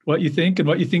and what you think and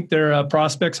what you think their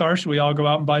prospects are? Should we all go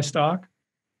out and buy stock?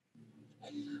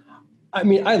 I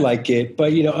mean, I like it,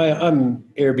 but I'm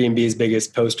Airbnb's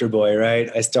biggest poster boy, right?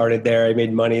 I started there, I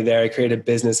made money there, I created a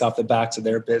business off the backs of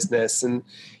their business, and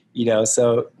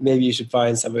so maybe you should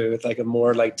find somebody with like a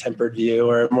more like tempered view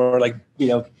or more like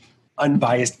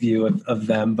unbiased view of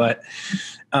them. But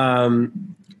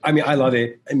I mean, I love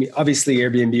it. I mean, obviously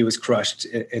Airbnb was crushed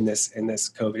in this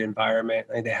COVID environment.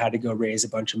 They had to go raise a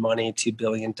bunch of money, $2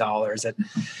 billion at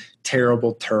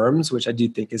terrible terms, which I do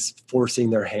think is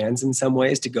forcing their hands in some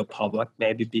ways to go public,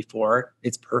 maybe before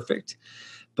it's perfect.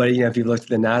 But, if you look at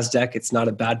the NASDAQ, it's not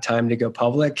a bad time to go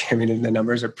public. I mean, the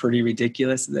numbers are pretty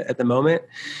ridiculous at the moment.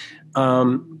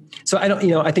 So I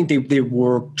don't, I think they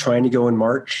were trying to go in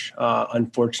March.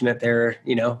 Unfortunate they're,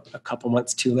 a couple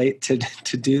months too late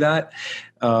to do that.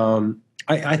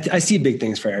 I see big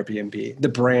things for Airbnb. The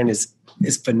brand is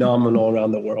phenomenal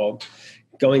around the world.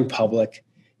 Going public,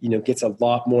 gets a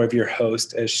lot more of your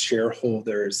host as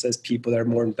shareholders, as people that are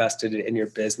more invested in your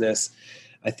business.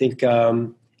 I think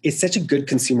it's such a good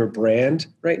consumer brand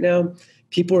right now.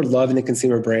 People are loving the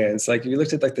consumer brands. Like if you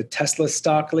looked at like the Tesla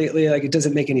stock lately, like it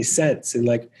doesn't make any sense. And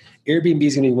like Airbnb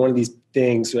is going to be one of these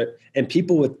things. Right? And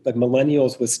people with like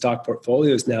millennials with stock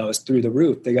portfolios now is through the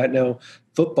roof. They got no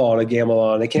football to gamble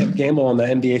on. They can't gamble on the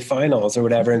NBA finals or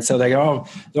whatever. And so they're all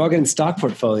getting stock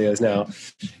portfolios now.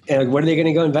 And what are they going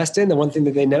to go invest in? The one thing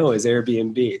that they know is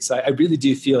Airbnb. So I really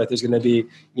do feel like there's going to be,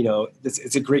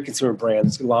 it's a great consumer brand.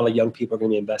 There's a lot of young people are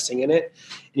going to be investing in it.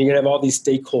 And you're going to have all these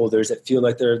stakeholders that feel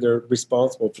like they're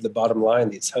responsible for the bottom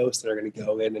line, these hosts that are going to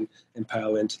go in and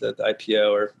pile into the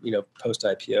IPO or, post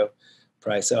IPO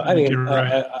price. So I mean,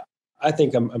 right. I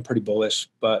think I'm pretty bullish,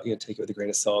 but take it with a grain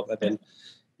of salt. I've been,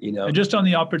 And just on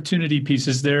the opportunity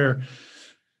pieces there,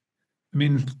 I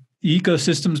mean, the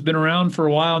ecosystem's been around for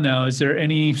a while now. Is there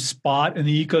any spot in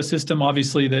the ecosystem,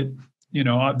 obviously, that,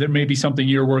 there may be something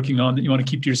you're working on that you want to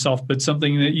keep to yourself, but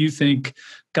something that you think,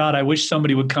 God, I wish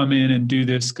somebody would come in and do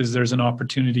this because there's an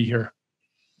opportunity here?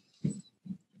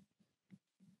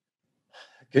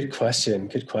 Good question.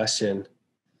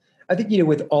 I think,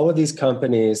 with all of these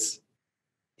companies,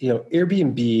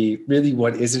 Airbnb, really,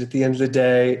 what is it at the end of the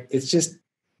day? It's just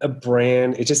a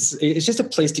brand. It's just a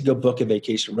place to go book a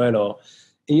vacation rental.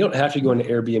 And you don't have to go into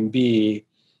Airbnb.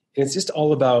 And it's just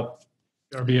all about,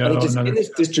 in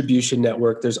this distribution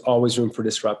network, there's always room for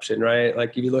disruption, right?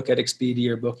 Like if you look at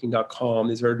Expedia or Booking.com,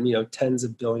 these are, tens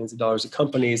of billions of dollars of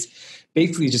companies,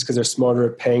 basically just because they're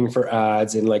smarter at paying for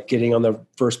ads and like getting on the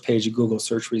first page of Google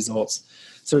search results.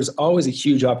 So there's always a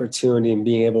huge opportunity in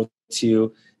being able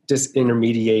to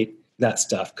disintermediate that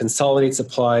stuff, consolidate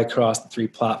supply across the 3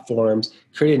 platforms,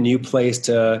 create a new place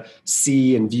to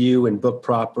see and view and book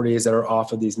properties that are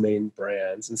off of these main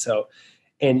brands.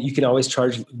 And you can always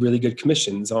charge really good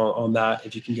commissions on that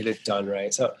if you can get it done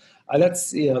right. So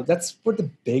that's what the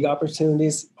big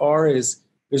opportunities are. Is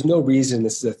there's no reason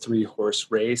this is a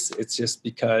 3-horse race. It's just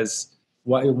because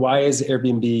why is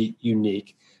Airbnb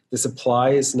unique? The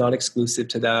supply is not exclusive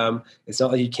to them. It's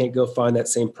not like you can't go find that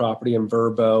same property in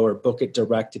Vrbo or book it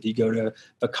direct if you go to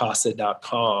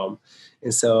vacasa.com.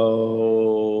 And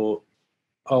so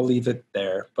I'll leave it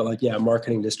there. But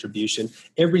marketing distribution.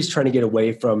 Everybody's trying to get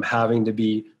away from having to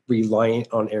be reliant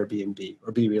on Airbnb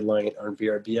or be reliant on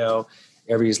VRBO.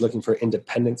 Everybody's looking for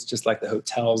independence, just like the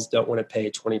hotels don't want to pay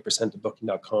 20% to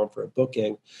Booking.com for a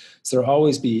booking. So there'll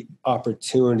always be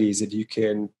opportunities if you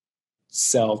can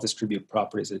distribute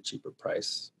properties at a cheaper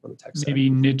price on the tech side. Maybe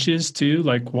niches too,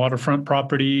 like waterfront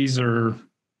properties or,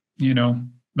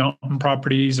 mountain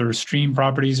properties or stream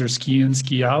properties or ski in,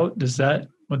 ski out.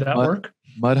 Would that work?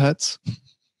 Mud huts.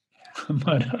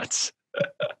 Mud huts.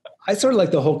 I sort of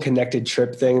like the whole connected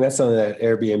trip thing. That's something that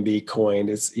Airbnb coined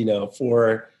is,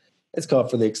 for it's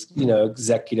called for the,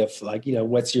 executive, like,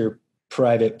 what's your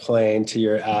private plane to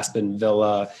your Aspen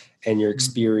villa and your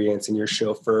experience and your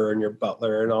chauffeur and your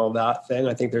butler and all that thing.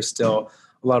 I think there's still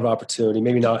a lot of opportunity,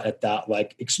 maybe not at that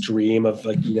like extreme of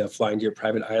like, flying to your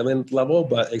private island level,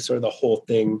 but like sort of the whole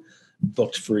thing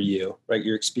booked for you, right?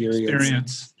 Your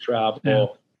experience.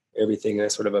 Travel, everything in a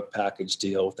sort of a package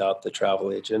deal without the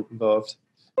travel agent involved.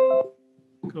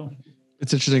 Cool.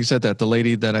 It's interesting you said that. The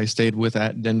lady that I stayed with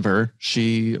at Denver,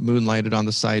 she moonlighted on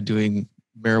the side doing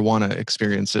marijuana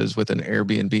experiences with an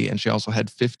Airbnb. And she also had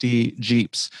 50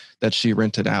 Jeeps that she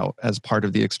rented out as part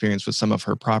of the experience with some of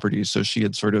her properties. So she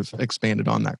had sort of expanded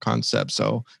on that concept.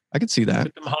 So I could see that.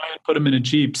 Get them high and put them in a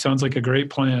Jeep. Sounds like a great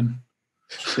plan.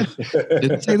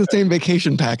 Didn't say the same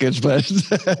vacation package, but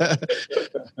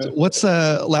what's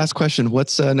last question?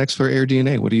 What's next for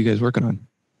AirDNA? What are you guys working on?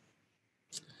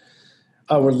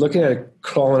 We're looking at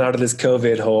crawling out of this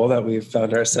COVID hole that we've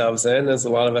found ourselves in, as a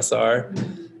lot of us are.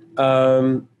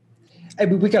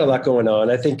 We got a lot going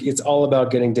on. I think it's all about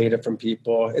getting data from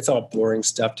people. It's all boring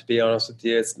stuff, to be honest with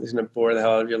you. It's going to bore the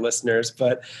hell out of your listeners.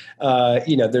 But,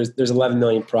 there's 11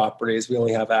 million properties. We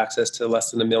only have access to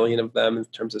less than 1 million of them in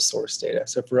terms of source data.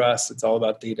 So for us, it's all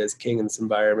about data is king in this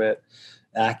environment.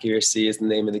 Accuracy is the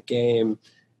name of the game.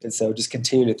 And so just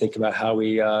continue to think about how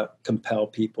we compel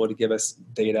people to give us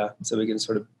data so we can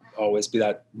sort of always be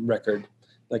that record,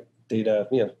 like data,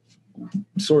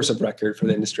 source of record for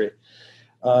the industry.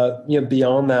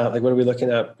 Beyond that, like what are we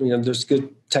looking at? There's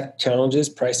good tech challenges.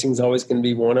 Pricing is always going to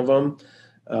be one of them.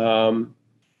 And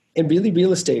really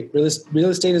real estate. Real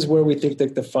estate is where we think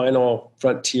that the final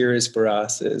frontier is for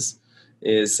us is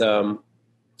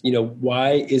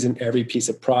why isn't every piece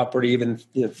of property even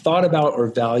thought about or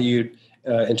valued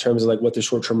in terms of like what the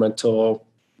short-term rental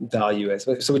value is.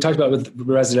 So we talked about with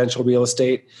residential real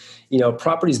estate,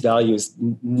 property's value is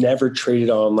never traded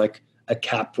on like a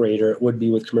cap rate, or it would be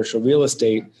with commercial real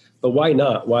estate. But why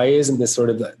not? Why isn't this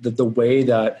sort of the way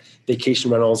that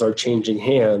vacation rentals are changing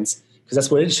hands? Because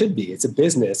that's what it should be. It's a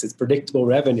business. It's predictable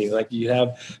revenue. Like you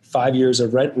have 5 years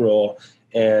of rent roll.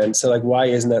 And so like, why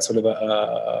isn't that sort of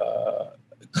a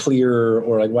clear,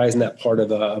 or like why isn't that part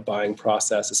of a buying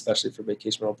process, especially for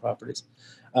vacation rental properties?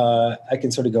 I can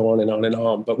sort of go on and on and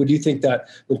on, but we do think that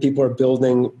when people are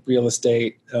building real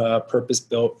estate purpose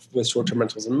built with short-term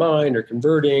rentals in mind, or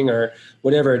converting, or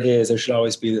whatever it is, there should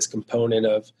always be this component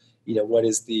of what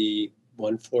is the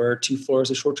 1 floor or 2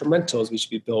 floors of short-term rentals we should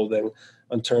be building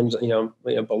on terms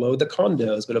below the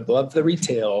condos but above the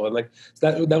retail, and like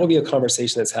that will be a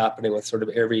conversation that's happening with sort of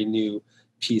every new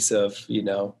piece of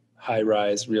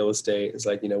high-rise real estate. Is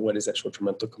like, what is that short-term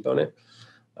rental component?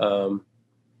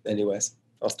 Anyways,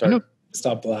 I'll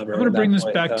stop blabbering. I'm going to bring this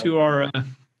back to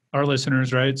our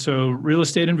listeners, right? So real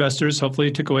estate investors, hopefully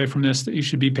you took away from this that you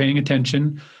should be paying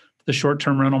attention to the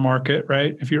short-term rental market,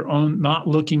 right? If you're not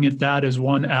looking at that as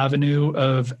one avenue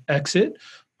of exit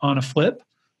on a flip,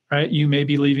 right? You may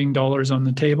be leaving dollars on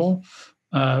the table.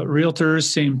 Realtors,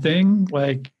 same thing,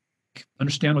 like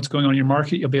understand what's going on in your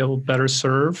market. You'll be able to better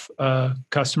serve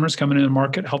customers coming in the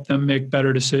market, help them make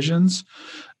better decisions.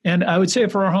 And I would say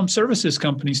for our home services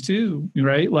companies too,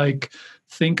 right? Like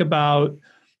think about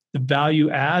the value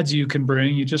adds you can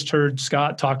bring. You just heard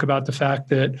Scott talk about the fact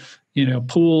that,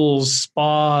 pools,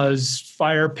 spas,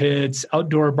 fire pits,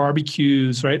 outdoor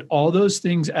barbecues, right? All those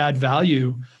things add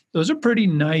value. Those are pretty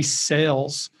nice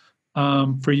sales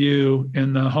for you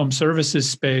in the home services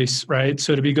space, right?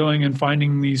 So to be going and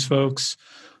finding these folks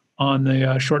on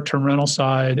the short-term rental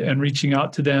side and reaching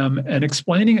out to them and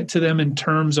explaining it to them in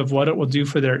terms of what it will do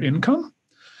for their income,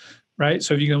 right?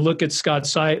 So if you can look at Scott's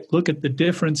site, look at the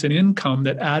difference in income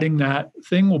that adding that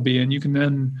thing will be, and you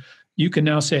can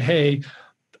now say, hey,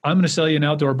 I'm going to sell you an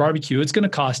outdoor barbecue. It's going to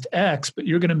cost X, but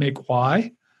you're going to make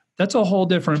Y. That's a whole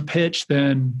different pitch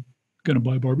than going to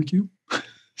buy barbecue.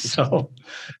 So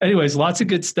anyways, lots of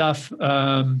good stuff.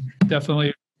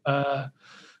 Definitely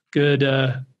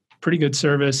good, pretty good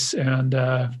service, and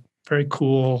very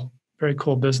cool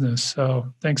business.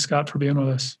 So thanks, Scott, for being with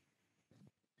us.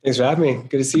 Thanks for having me.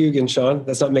 Good to see you again, Sean.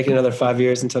 Let's not make it another 5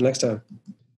 years until next time.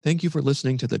 Thank you for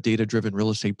listening to the Data Driven Real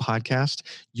Estate Podcast.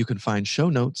 You can find show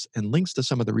notes and links to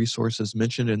some of the resources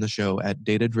mentioned in the show at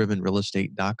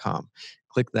datadrivenrealestate.com.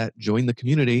 Click that Join the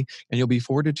Community, and you'll be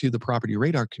forwarded to the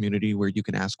PropertyRadar community, where you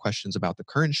can ask questions about the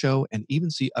current show and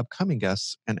even see upcoming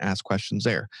guests and ask questions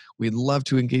there. We'd love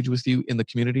to engage with you in the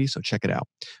community, so check it out.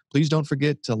 Please don't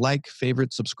forget to like,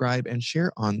 favorite, subscribe, and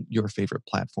share on your favorite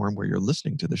platform where you're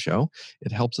listening to the show.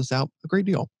 It helps us out a great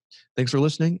deal. Thanks for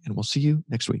listening, and we'll see you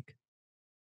next week.